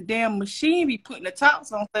warehouse, the damn machine be putting the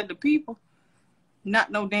tops on for the people, not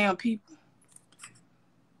no damn people.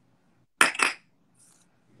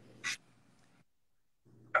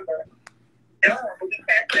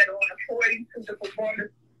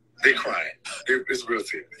 They crying. It's real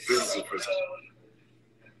serious. This is the first time.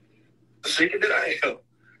 The shaking that I am,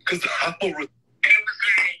 because I'm a.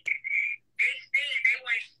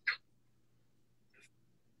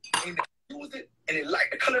 Use it and they like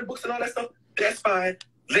the coloring books and all that stuff. That's fine.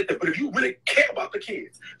 Let them. But if you really care about the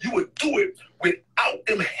kids, you would do it without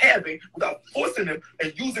them without forcing them,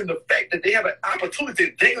 and using the fact that they have an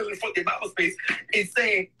opportunity dangling in front of their mama's face and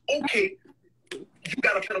saying, "Okay, you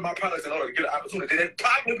got to put on my products in order to get an opportunity that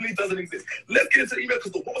probably doesn't exist." Let's get into the email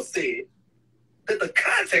because the woman said that the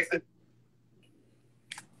context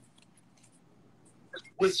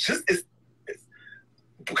was just as.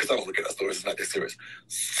 Because I don't look at our stories, it's not that serious.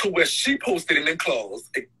 So where she posted in them claws,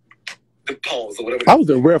 the pause or whatever. I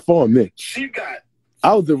was in rare form then.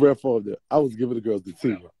 I was in rare form there. I was giving the girls the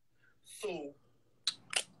tea. So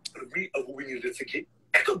the meat of what we needed to get.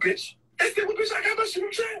 Echo, bitch. That's it, bitch. I got my shit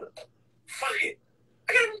from China. Fuck it.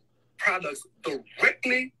 I got products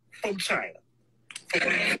directly from China.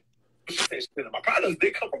 She said my products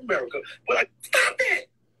did come from America, but stop that.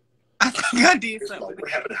 I think I did something. What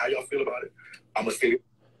happened? How y'all feel about it? I'm gonna say it.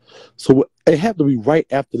 So it had to be right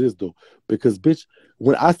after this though, because bitch,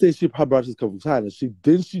 when I say she probably brought this come from China, she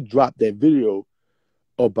dropped that video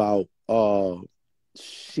about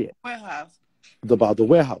shit. Warehouse. About the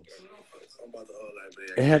warehouse. I'm about to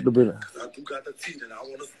it had to be. I do got the teeth and I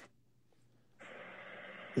want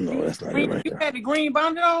to. No, that's not it right You there. had the green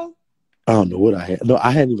bonnet on? I don't know what I had. No,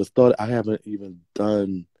 I hadn't even started. I haven't even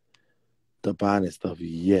done the bonnet stuff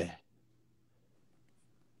yet.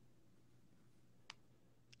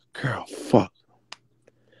 Girl, fuck.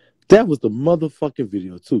 That was the motherfucking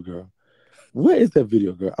video too, girl. Where is that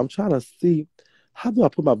video, girl? I'm trying to see. How do I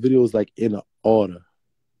put my videos like in an order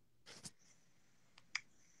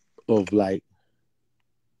of like?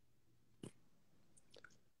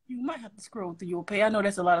 You might have to scroll through your page. I know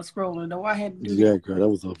that's a lot of scrolling though. I had to do Yeah, girl, that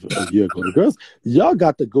was a year ago. The girls, y'all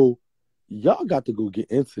got to go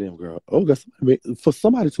get into them, girl. Oh, God, for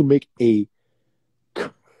somebody to make a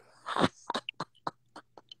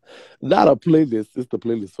not a playlist, it's the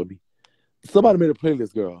playlist for me. Somebody made a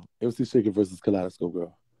playlist, girl. MC Shakie versus Kaleidoscope,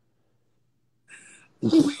 girl.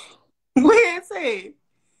 Where is it?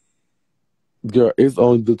 Girl, it's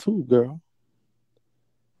on the 2, girl.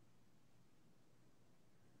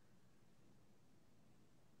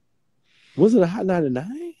 Was it a Hot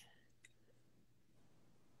 99?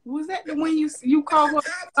 Was that the one you called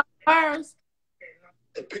her virus?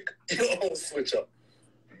 Your own switch up.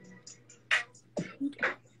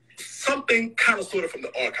 Something kind of sort of from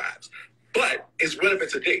the archives, but it's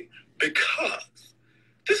relevant today because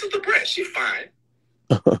this is the press. She's fine.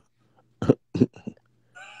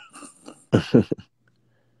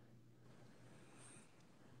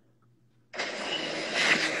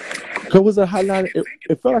 Cause was a highlight.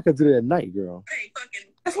 It felt like I did it at night, girl.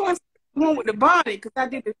 That's why I'm going with the body, because I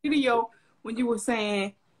did the video when you were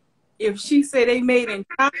saying if she said they made in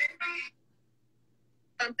China.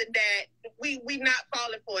 Something that we not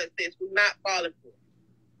falling for it, sis. We're not falling for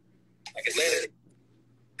it.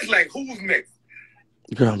 It's like, who's next?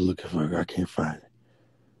 Girl, I'm looking for her. I can't find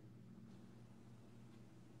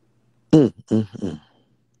it.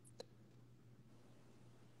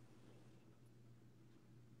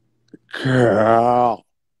 Girl.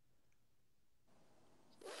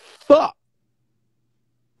 Fuck.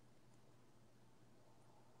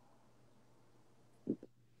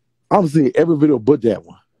 I'm seeing every video but that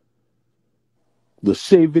one. The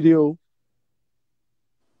Shay video.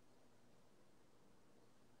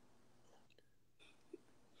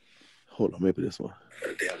 Hold on, maybe this one.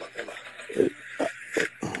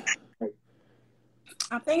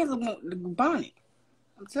 I think it's the bonnet.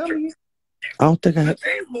 I'm telling you. I don't think I had.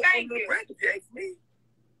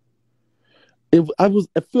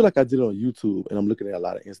 I feel like I did it on YouTube, and I'm looking at a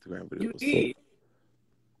lot of Instagram videos. You did. So.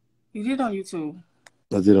 You did on YouTube.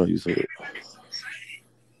 I did on YouTube.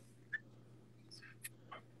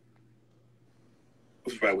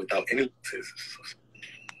 Right, without any.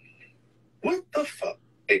 What the fuck?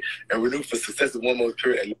 Hey, and renewed for success in one more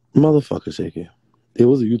period. Motherfucker, Shakie. It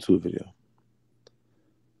was a YouTube video.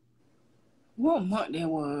 What month that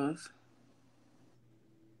was?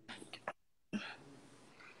 I'm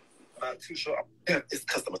not too sure. It's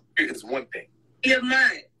customer. It's one thing. Your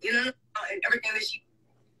mind, you know, and everything that she.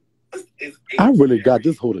 I really got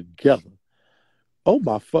this whole together. Oh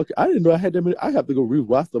my fuck! I didn't know I had that many. I have to go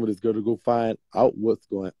rewatch some of this, girl, to go find out what's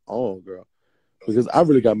going on, girl. Because I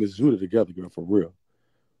really got Miss Judy together, girl, for real.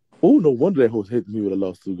 Oh, no wonder that horse hit me with a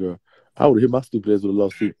lawsuit, girl. I would have hit my stupid ass with a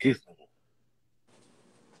lawsuit. Girl,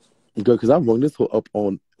 because I rung this whole up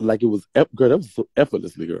on like it was, girl, that was so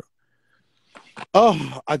effortlessly, girl.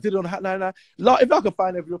 Oh, I did it on the Hotline. If y'all can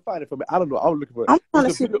find it, if you'll find it for me. I don't know. I was looking for it. I'm trying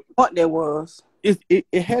to see what that was. It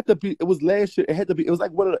had to be. It was last year. It had to be. It was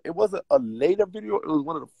like it wasn't a later video. It was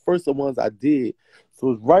one of the first ones I did. So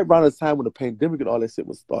it was right around the time when the pandemic and all that shit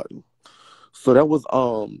was starting. So that was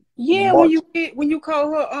yeah, March. when you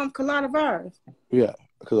call her coronavirus. Yeah,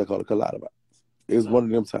 because I called it coronavirus. It was one of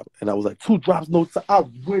them times, and I was like 2 drops, no time. I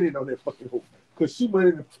went in on that fucking hook because she went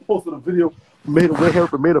in and posted a video, made a wet hair,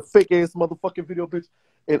 and made a fake ass motherfucking video, bitch.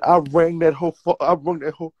 And I rang that hoe. I rung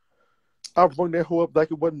that hoe up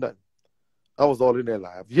like it wasn't nothing. I was all in there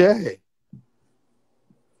live. Yeah.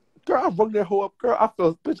 Girl, I rung that hoe up. Girl, I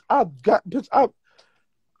felt, bitch, I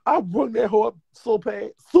rung that hoe up so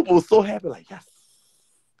bad. Supa was so happy, like, yes.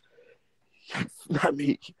 Yes, not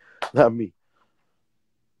me. Not me.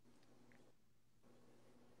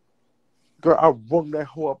 Girl, I rung that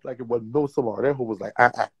hoe up like it was no tomorrow. That hoe was like,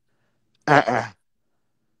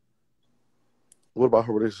 What about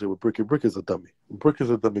her relationship with Bricky? Bricky's a dummy. Bricky's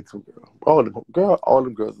a dummy too, girl. All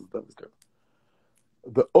them girls is dummies, girl.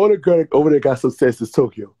 The only girl over there got some sense is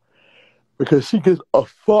Tokyo. Because she gets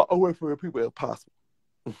far away from her people as possible.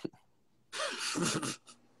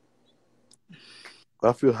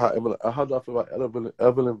 How do I feel about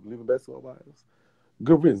Evelyn leaving basketball wives?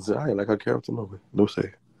 Good riddance. I ain't like her character movie. No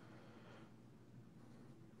say.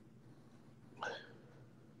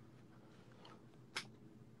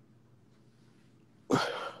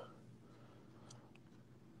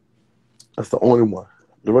 That's the only one.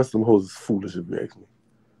 The rest of them hoes is foolish if you ask me.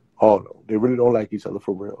 All of them. They really don't like each other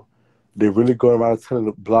for real. They really go around telling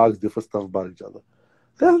the blogs different stuff about each other.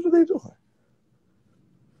 That's what they doing.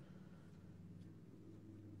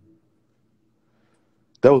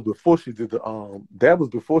 That was before she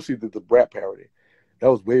did the Brat parody. That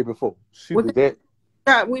was way before. She did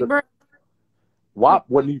that. WAP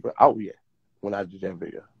wasn't even out yet when I did that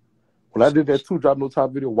video. When I did that 2 drop no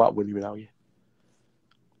time video, WAP wasn't even out yet.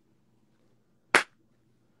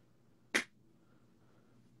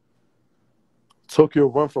 Tokyo,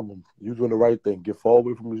 run from him. You doing the right thing. Get far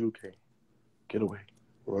away from him as you can. Get away.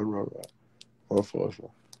 Run. Run for us.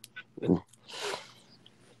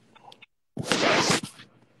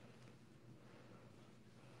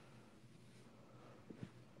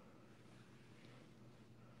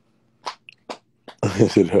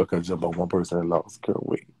 Shit, hell can jump on one person and lost. Girl,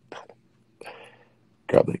 wait.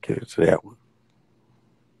 Grab that kid to that one.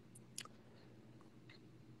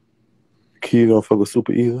 Kitty don't fuck with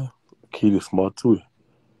Supa either. Kitty smart too.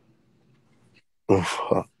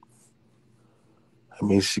 I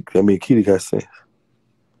mean, Kitty got sense.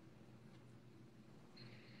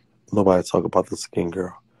 Nobody talk about the skin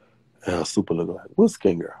girl and her Supa look like. What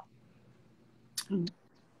skin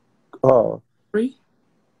girl? Bree?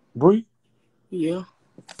 Bree? Yeah.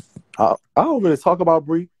 I don't really talk about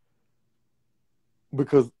Bree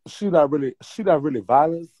because she not really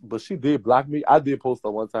violent, but she did block me. I did post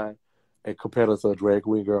her one time and compared her to a drag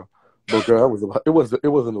queen girl. But girl, it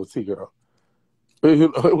wasn't no tea girl.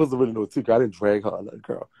 It wasn't really no tea girl. I didn't drag her on that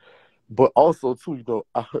girl. But also too,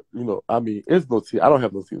 I mean, it's no tea. I don't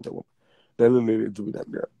have no tea with that woman. That little lady didn't do me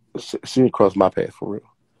that girl. She didn't cross my path for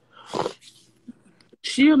real.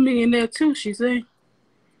 She a millionaire too, she said.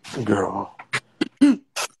 Girl.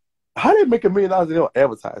 How they make $1 million and they don't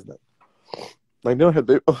advertise that? Like they don't have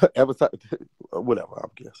to advertise whatever, I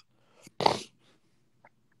guess.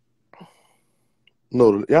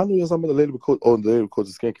 No, y'all knew something the lady with coach the lady with coach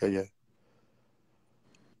of skincare, yeah.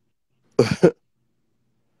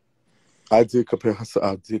 I did compare her to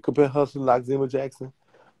Noxzema Jackson,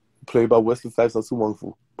 played by Wesley Snipes on Too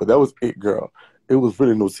Wonderful. But that was it, girl. It was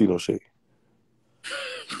really no tea, no shade.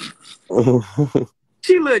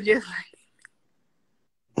 She looked just like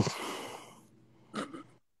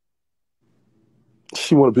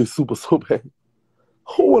she want to be Supa so bad.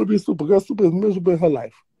 Who want to be Supa? Girl, Supa is miserable in her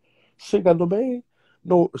life. She ain't got no man.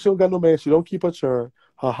 No, she don't got no man. She don't keep her churn.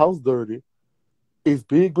 Her house dirty. It's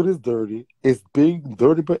big, but it's dirty. It's big,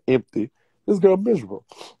 dirty, but empty. This girl miserable.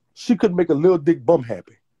 She couldn't make a little dick bum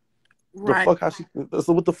happy. right. The fuck?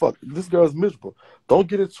 So what the fuck? This girl is miserable. Don't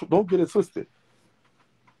get it twisted.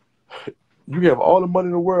 You have all the money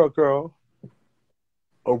in the world, girl.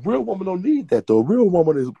 A real woman don't need that though. A real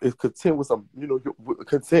woman is content with some,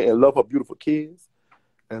 content and love her beautiful kids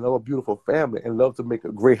and love a beautiful family and love to make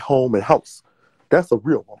a great home and house. That's a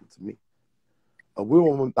real woman to me. A real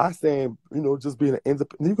woman, I saying, just being an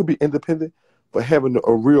independent. You can be independent, but having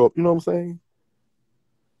a real, you know what I'm saying?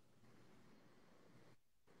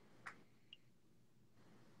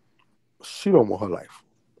 She don't want her life.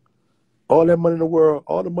 All that money in the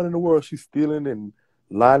world she's stealing and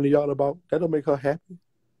lying to y'all about, that don't make her happy.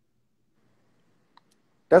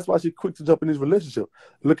 That's why she's quick to jump in this relationship,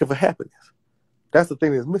 looking for happiness. That's the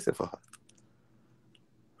thing that's missing for her.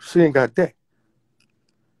 She ain't got that.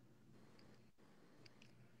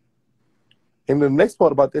 And the next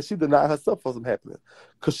part about that, she denied herself for some happiness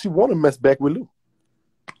because she want to mess back with Lou.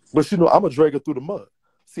 But I'm going to drag her through the mud.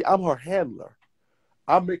 See, I'm her handler.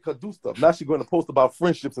 I make her do stuff. Now she's going to post about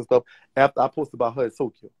friendships and stuff after I post about her at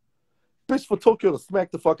Tokyo. Bitch, for Tokyo to smack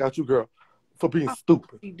the fuck out you, girl, for being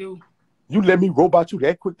stupid. You do. You let me robot you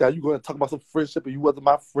that quick that you going to talk about some friendship and you wasn't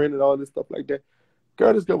my friend and all this stuff like that.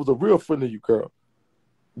 Girl, this girl was a real friend of you, girl.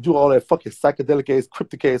 Do all that fucking psychedelic ass,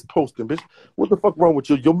 cryptic ass posting, bitch. What the fuck wrong with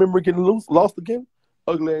you? Your memory getting lost again?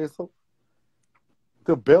 Ugly asshole.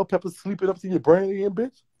 The bell peppers sleeping up to your brain again,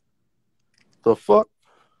 bitch? The fuck?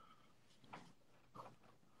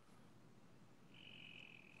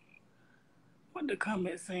 What the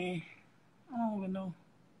comment saying? I don't even know.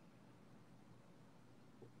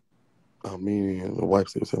 I mean, the wife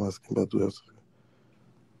said something about to do that.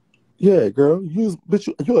 Yeah, girl. You're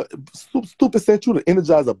stupid sent you to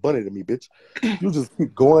energize a bunny to me, bitch. You just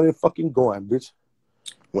keep going and fucking going, bitch.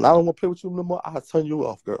 When I don't want to play with you no more, I'll turn you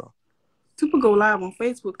off, girl. Supa go live on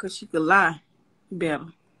Facebook because she could lie better.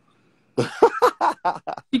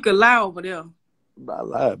 She could lie over there. Not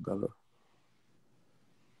lie better.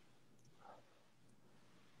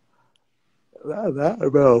 Not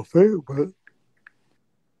about on Facebook.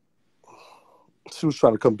 She was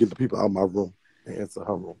trying to come get the people out of my room and answer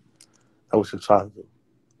her room. That's what she was trying to do.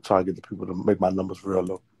 Trying to get the people to make my numbers real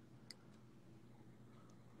low.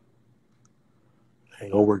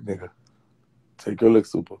 Ain't gonna work, nigga. Take your lick,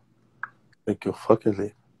 Supa. Take your fucking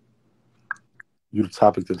lick. You the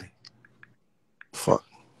topic today. Fuck.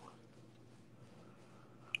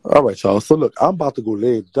 All right, y'all. So look, I'm about to go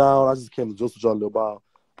lay it down. I just came to just with y'all a little while.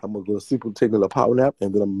 I'm gonna go to sleep and take a little power nap,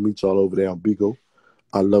 and then I'm gonna meet y'all over there on Bigo.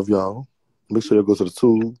 I love y'all. Make sure you go to the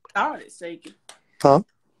tube. Started, Shakie. Huh?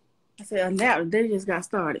 I said a nap. The day just got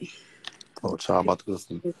started. Oh, child, I'm about to go to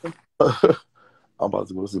sleep. I'm about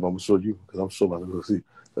to go to sleep. I'm gonna show you because I'm sure about to go to sleep.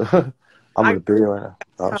 I'm in the bed right now.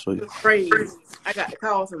 I'll show you. I got to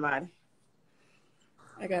call somebody.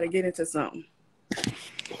 I got to get into something.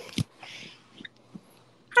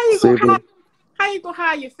 How you gonna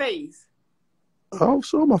hide your face? I'll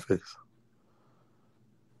show my face.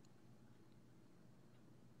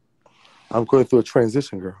 I'm going through a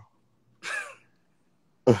transition, girl.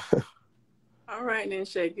 All right, then,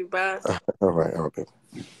 Shakie. Bye. All right, baby.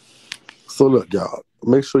 So So look, y'all,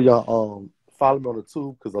 make sure y'all follow me on the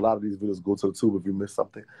tube, because a lot of these videos go to the tube if you miss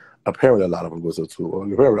something. Apparently, a lot of them go to the tube.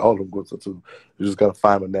 Or apparently, all of them go to the tube. You just gotta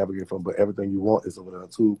find and navigate from. But everything you want is over on the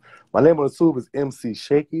tube. My name on the tube is MC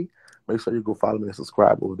Shakie. Make sure you go follow me and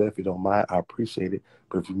subscribe over there if you don't mind. I appreciate it.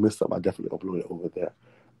 But if you missed something, I definitely upload it over there.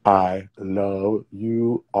 I love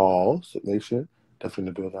you all, Sick Nation.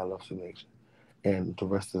 Definitely build. I love Sick Nation. And the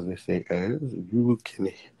rest, as they say, as you can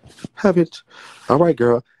have it. All right,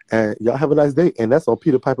 girl. And y'all have a nice day. And that's on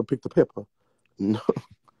Peter Piper Pick the Pepper. No.